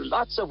able to do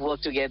lots of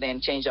work together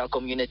and change our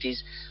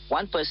communities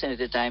one person at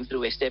a time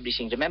through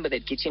establishing. Remember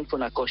that Kichin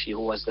Funakoshi,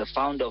 who was the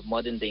founder of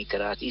modern day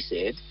karate,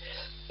 said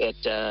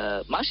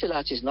that martial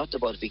arts is not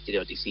about victory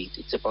or defeat.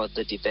 It's about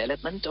the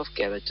development of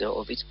character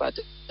of its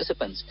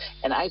participants.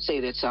 And I'd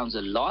say that sounds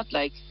a lot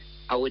like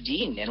our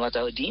deen and what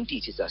our deen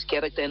teaches us.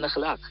 Character and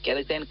akhlaq,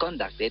 character and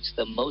conduct. That's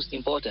the most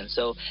important.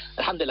 So,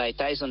 alhamdulillah, it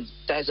ties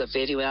up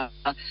very well.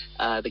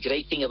 The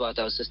great thing about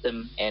our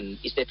system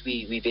is that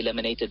we've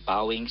eliminated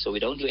bowing, so we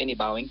don't do any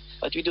bowing,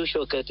 but we do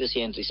show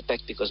courtesy and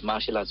respect, because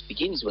martial arts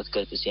begins with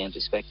courtesy and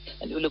respect.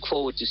 And we look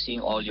forward to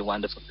seeing all you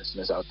wonderful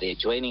listeners out there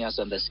joining us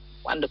on this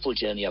wonderful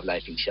journey of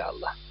life,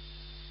 inshallah.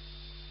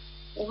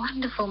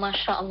 Wonderful,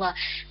 mashallah.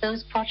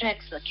 Those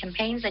projects, the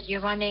campaigns that you're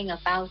running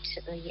about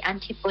the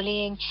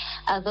anti-bullying,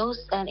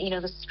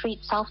 the street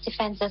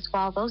self-defense as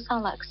well, those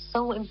sound like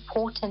so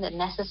important and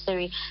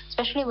necessary,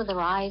 especially with the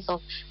rise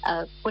of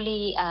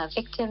bully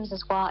victims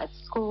as well at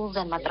schools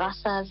and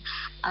madrasas.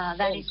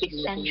 That is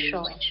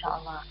essential,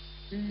 inshallah.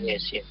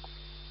 Yes.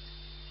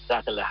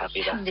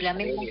 Alhamdulillah,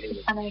 may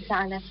Allah subhanahu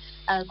wa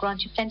ta'ala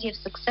grant you plenty of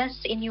success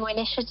in your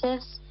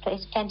initiatives.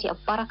 There's plenty of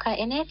barakah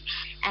in it,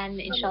 and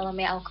inshallah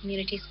may our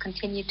communities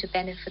continue to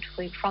benefit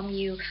from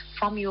your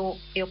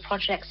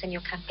projects and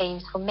your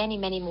campaigns for many,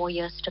 many more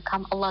years to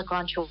come. Allah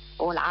grant you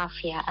all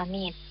afiyah.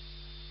 Ameen.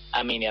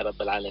 Ameen ya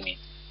Rabbil Alameen.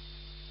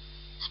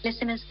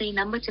 Listeners, the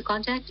number to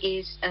contact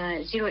is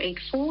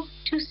 084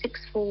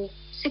 264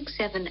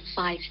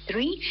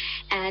 6753,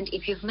 and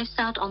if you've missed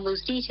out on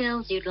those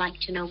details, you'd like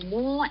to know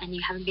more and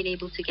you haven't been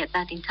able to get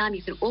that in time,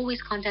 you can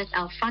always contact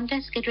our front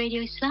desk at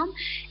Radio Islam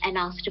and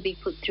ask to be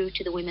put through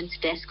to the women's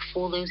desk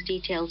for those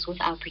details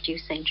with our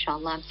producer,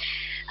 inshallah.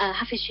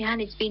 Haafidh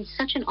Shihan, it's been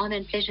such an honor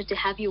and pleasure to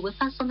have you with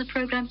us on the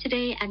program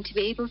today, and to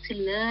be able to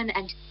learn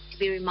and to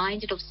be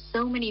reminded of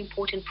so many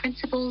important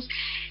principles,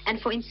 and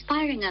for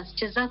inspiring us.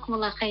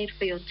 Jazakumullah khair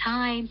for your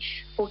time,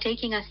 for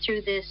taking us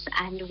through this,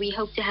 and we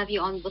hope to have you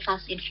on with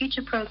us in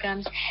future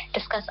programs,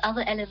 discuss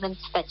other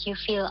elements that you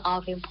feel are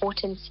of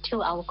importance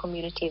to our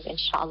communities,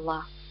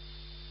 inshallah.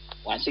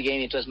 Once again,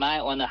 it was my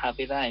honor,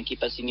 Hafidha, and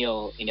keep us in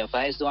your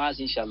pious du'as,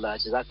 inshallah.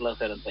 Jazakallah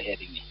khairan for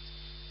having me.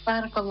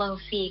 Barakallahu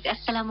feek.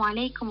 Assalamu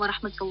alaikum wa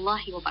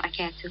rahmatullahi wa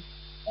barakatuh.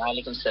 Wa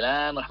alaikum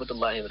salam wa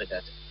rahmatullahi wa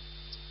barakatuh.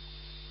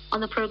 On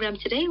the program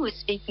today, we're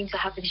speaking to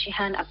Haafidh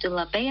Shihan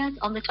Abdullah Bhayat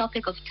on the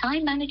topic of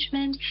time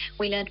management.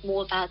 We learned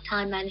more about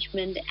time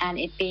management and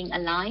it being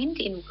aligned.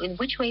 In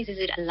which ways is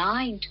it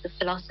aligned to the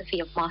philosophy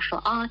of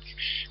martial arts?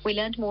 We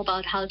learned more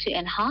about how to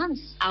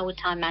enhance our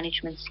time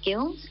management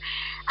skills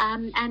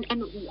and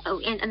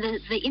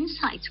the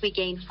insights we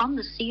gain from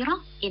the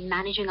seerah in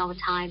managing our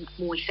time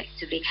more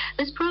effectively.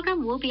 This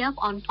program will be up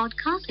on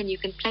podcast and you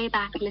can play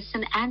back,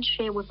 listen, and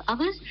share with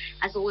others.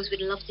 As always,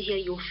 we'd love to hear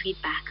your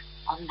feedback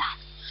on that.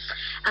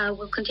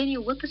 We'll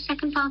continue with the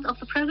second part of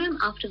the program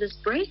after this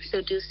break,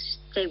 so do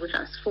stay with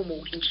us for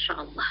more,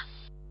 inshallah.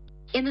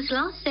 In this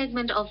last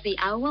segment of the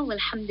hour,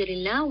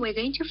 alhamdulillah, we're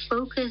going to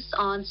focus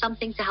on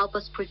something to help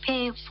us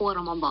prepare for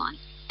Ramadan.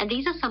 And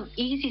these are some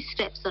easy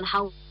steps on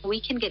how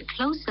we can get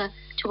closer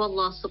to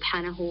Allah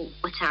subhanahu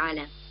wa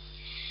ta'ala.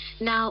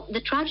 Now,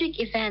 the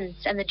tragic events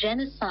and the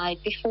genocide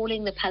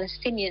befalling the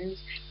Palestinians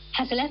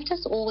has left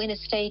us all in a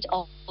state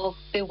of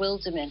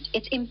bewilderment.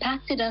 It's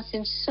impacted us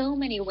in so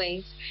many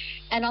ways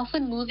and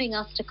often moving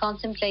us to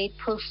contemplate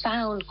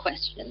profound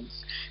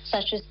questions,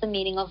 such as the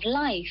meaning of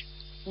life,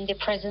 the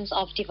presence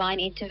of divine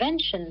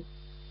intervention,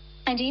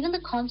 and even the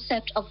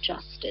concept of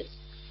justice.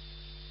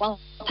 While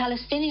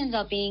Palestinians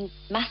are being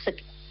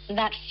massacred,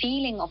 that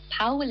feeling of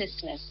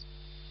powerlessness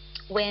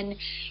when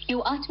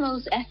your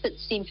utmost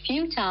efforts seem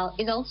futile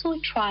is also a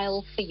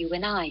trial for you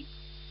and I.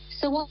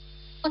 So what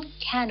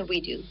can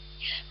we do?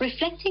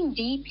 Reflecting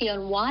deeply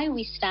on why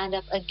we stand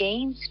up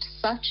against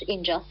such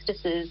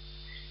injustices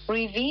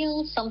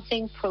reveals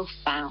something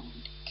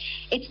profound.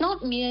 It's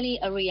not merely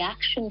a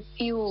reaction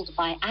fueled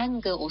by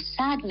anger or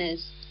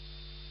sadness.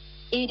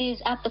 It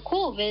is at the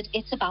core of it,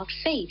 it's about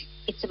faith.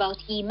 It's about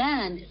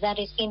Iman that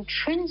is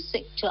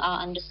intrinsic to our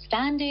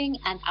understanding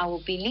and our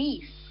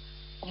belief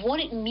of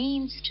what it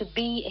means to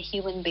be a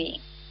human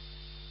being.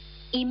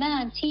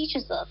 Iman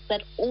teaches us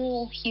that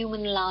all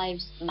human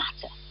lives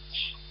matter,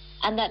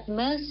 and that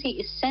mercy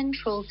is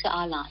central to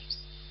our lives.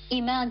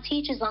 Iman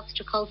teaches us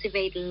to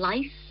cultivate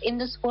life in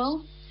this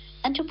world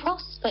and to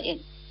prosper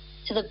it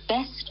to the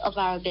best of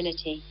our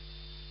ability.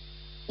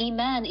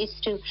 Iman is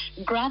to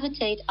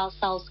gravitate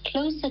ourselves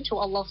closer to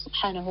Allah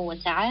subhanahu wa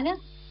ta'ala.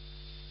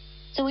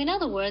 So in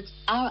other words,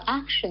 our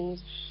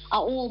actions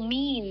are all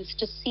means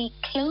to seek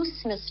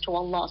closeness to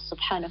Allah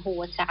subhanahu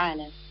wa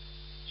ta'ala.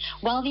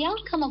 While the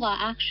outcome of our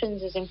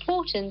actions is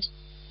important,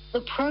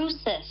 the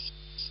process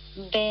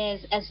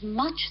bears as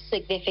much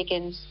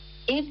significance,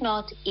 if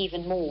not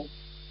even more.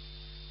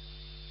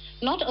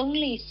 Not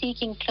only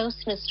seeking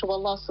closeness to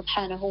Allah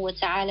subhanahu wa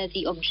ta'ala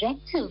the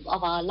objective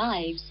of our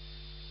lives,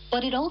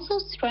 but it also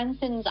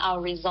strengthens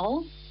our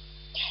resolve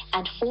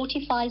and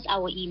fortifies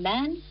our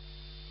Iman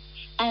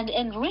and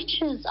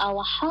enriches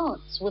our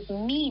hearts with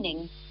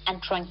meaning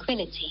and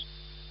tranquility.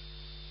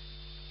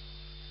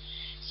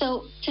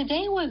 So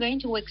today we're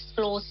going to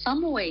explore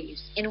some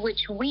ways in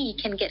which we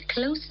can get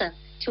closer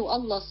to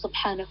Allah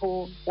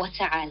subhanahu wa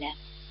ta'ala.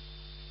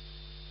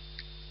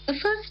 The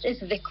first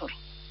is dhikr.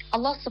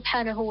 Allah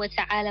subhanahu wa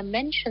ta'ala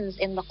mentions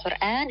in the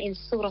Quran in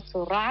Surah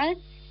Al-Ra'd,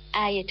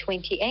 ayah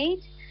 28,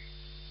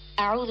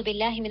 أعوذ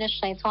بالله من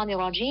الشيطان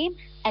الرجيم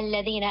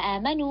الذين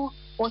آمنوا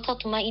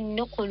وتطمئن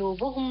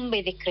قلوبهم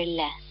بذكر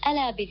الله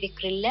ألا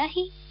بذكر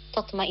الله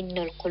تطمئن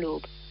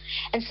القلوب.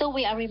 And so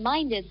we are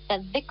reminded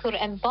that dhikr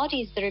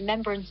embodies the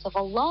remembrance of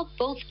Allah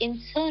both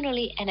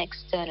internally and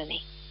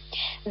externally.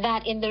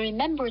 That in the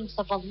remembrance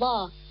of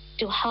Allah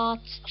do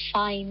hearts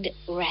find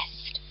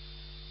rest.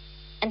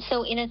 And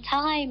so in a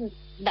time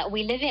that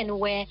we live in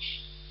where,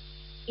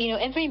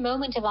 every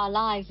moment of our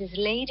lives is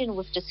laden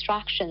with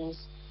distractions,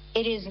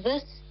 it is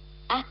this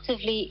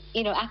actively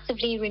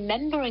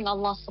remembering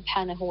Allah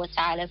subhanahu wa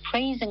ta'ala,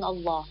 praising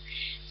Allah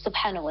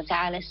subhanahu wa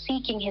ta'ala,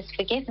 seeking His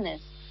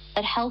forgiveness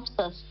that helps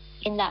us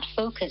in that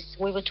focus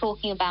we were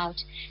talking about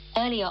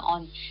earlier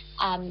on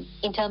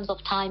in terms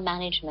of time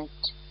management.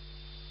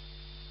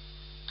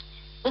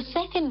 The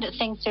second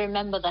thing to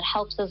remember that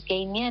helps us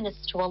gain nearness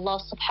to Allah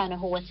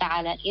subhanahu wa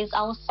ta'ala is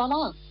our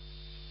salah.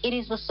 It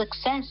is the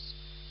success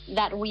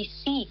that we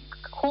seek,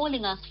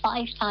 calling us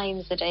 5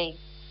 times a day.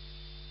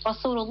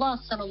 Rasulullah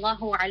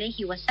sallallahu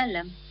alayhi wa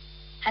sallam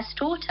has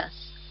taught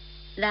us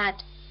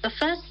that the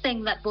first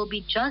thing that will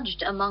be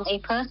judged among a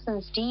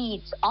person's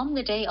deeds on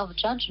the day of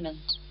judgment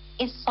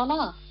is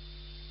salah.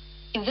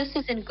 If this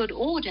is in good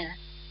order,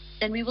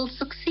 then we will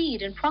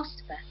succeed and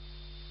prosper.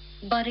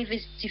 But if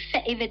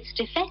it's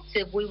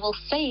defective, we will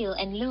fail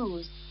and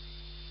lose.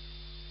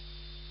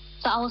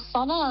 So our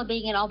salah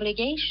being an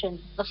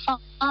obligation, the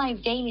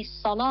 5 daily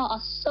salah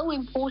are so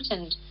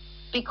important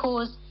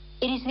because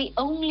it is the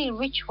only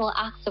ritual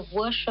act of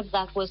worship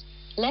that was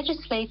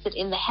legislated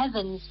in the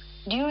heavens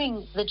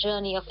during the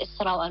journey of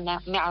Isra and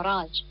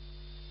Mi'raj.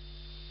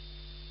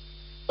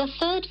 The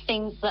third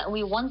thing that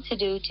we want to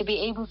do to be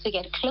able to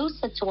get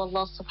closer to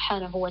Allah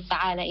subhanahu wa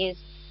ta'ala is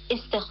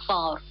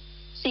istighfar,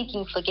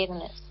 seeking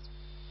forgiveness.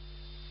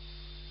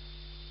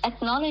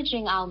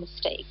 Acknowledging our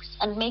mistakes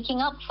and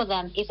making up for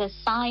them is a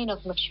sign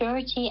of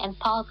maturity and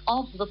part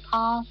of the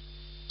path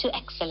to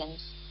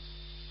excellence.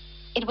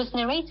 It was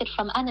narrated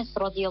from Anas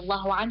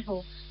radiallahu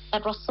anhu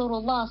that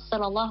Rasulullah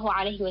sallallahu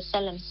alayhi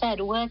wasallam said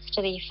words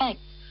to the effect,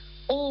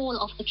 all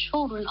of the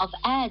children of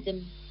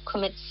Adam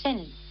commit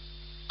sin,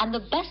 and the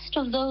best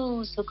of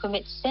those who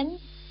commit sin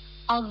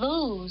are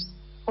those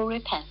who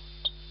repent.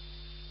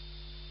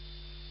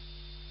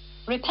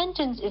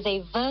 Repentance is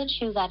a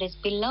virtue that is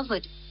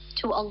beloved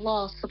to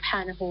Allah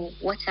subhanahu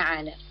wa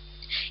ta'ala.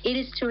 It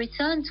is to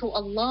return to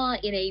Allah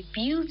in a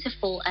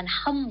beautiful and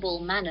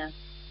humble manner.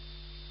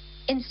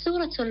 In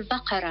Surah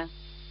Al-Baqarah,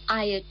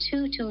 ayah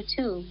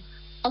 222,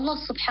 Allah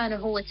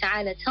subhanahu wa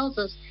ta'ala tells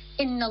us,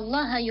 Inna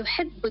Allah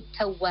yuhibbu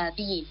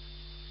at-tawwabin.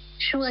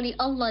 Surely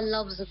Allah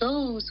loves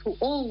those who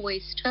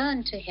always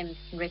turn to Him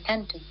in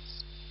repentance.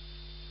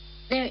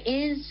 There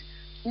is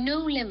no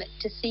limit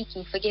to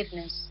seeking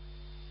forgiveness.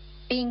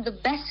 Being the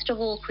best of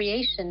all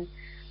creation,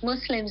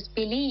 Muslims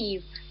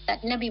believe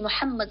that Nabi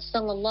Muhammad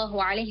sallallahu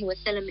alayhi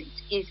wasallam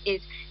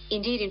is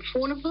indeed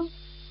infallible,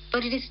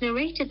 but it is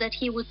narrated that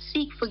he would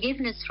seek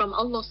forgiveness from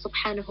Allah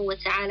subhanahu wa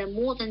ta'ala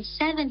more than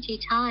 70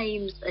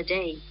 times a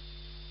day.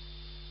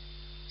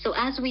 So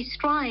as we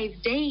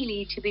strive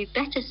daily to be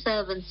better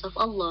servants of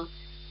Allah,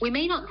 we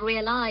may not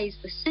realize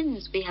the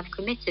sins we have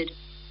committed.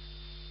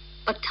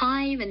 But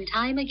time and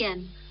time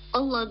again,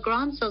 Allah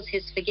grants us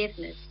His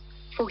forgiveness,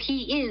 for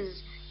He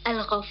is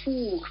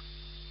Al-Ghafoor,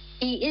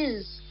 He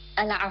is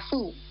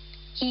Al-Afu,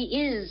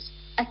 He is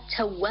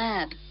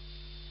At-Tawwab.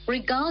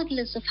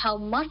 Regardless of how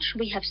much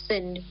we have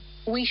sinned,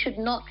 we should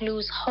not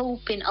lose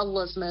hope in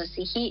Allah's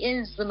mercy. He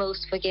is the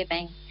most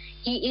forgiving.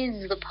 He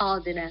is the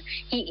pardoner.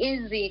 He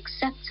is the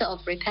acceptor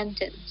of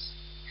repentance.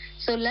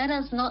 So let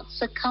us not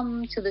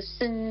succumb to the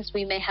sins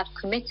we may have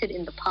committed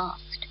in the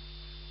past.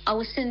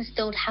 Our sins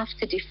don't have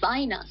to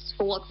define us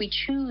for what we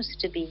choose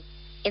to be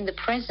in the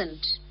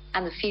present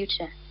and the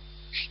future.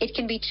 It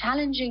can be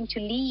challenging to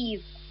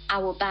leave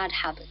our bad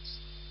habits,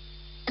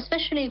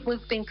 especially if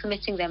we've been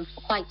committing them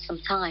for quite some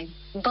time.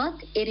 But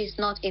it is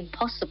not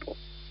impossible.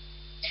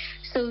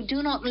 So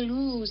do not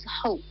lose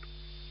hope.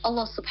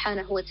 Allah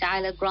subhanahu wa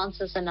ta'ala grants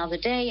us another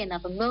day,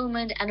 another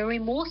moment, and a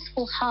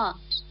remorseful heart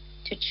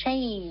to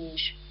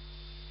change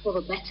for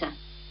the better.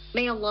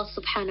 May Allah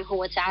subhanahu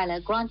wa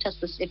ta'ala grant us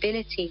this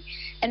ability,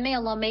 and may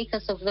Allah make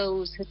us of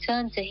those who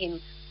turn to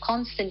Him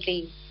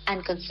constantly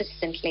and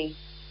consistently.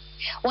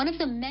 One of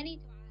the many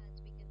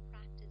du'as we can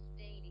practice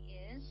daily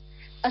is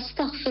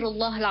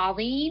Astaghfirullah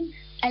al-Azim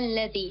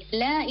alladhi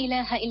la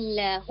ilaha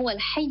illa huwa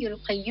al-hayy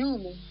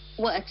al-qayyum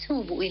wa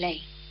atubu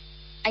ilayh.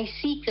 I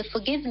seek the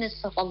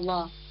forgiveness of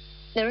Allah.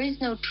 There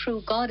is no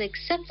true God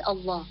except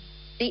Allah,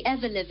 the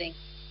ever-living,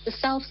 the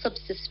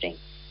self-subsisting,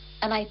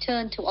 and I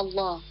turn to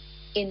Allah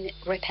in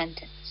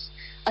repentance.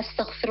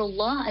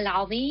 Astaghfirullah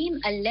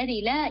al-Azim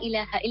alladhi la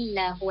ilaha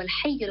illa huwa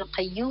al-hayy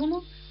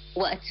al-qayyum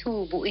wa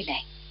atubu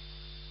ilayh.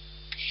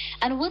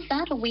 And with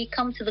that, we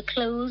come to the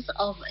close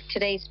of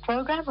today's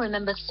program.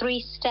 Remember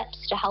 3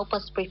 steps to help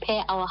us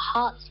prepare our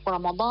hearts for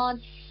Ramadan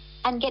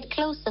and get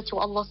closer to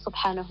Allah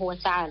subhanahu wa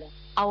ta'ala.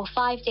 Our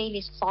 5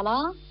 daily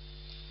salah,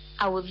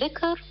 our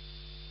dhikr,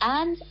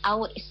 and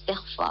our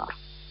istighfar.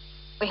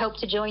 We hope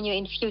to join you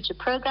in future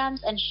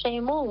programs and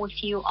share more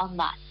with you on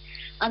that.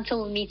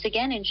 Until we meet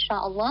again,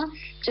 inshallah,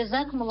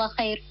 Jazakumullah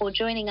khair for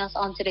joining us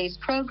on today's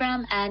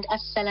program, and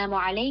Assalamu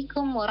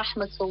alaikum wa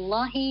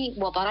rahmatullahi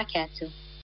wa barakatuh.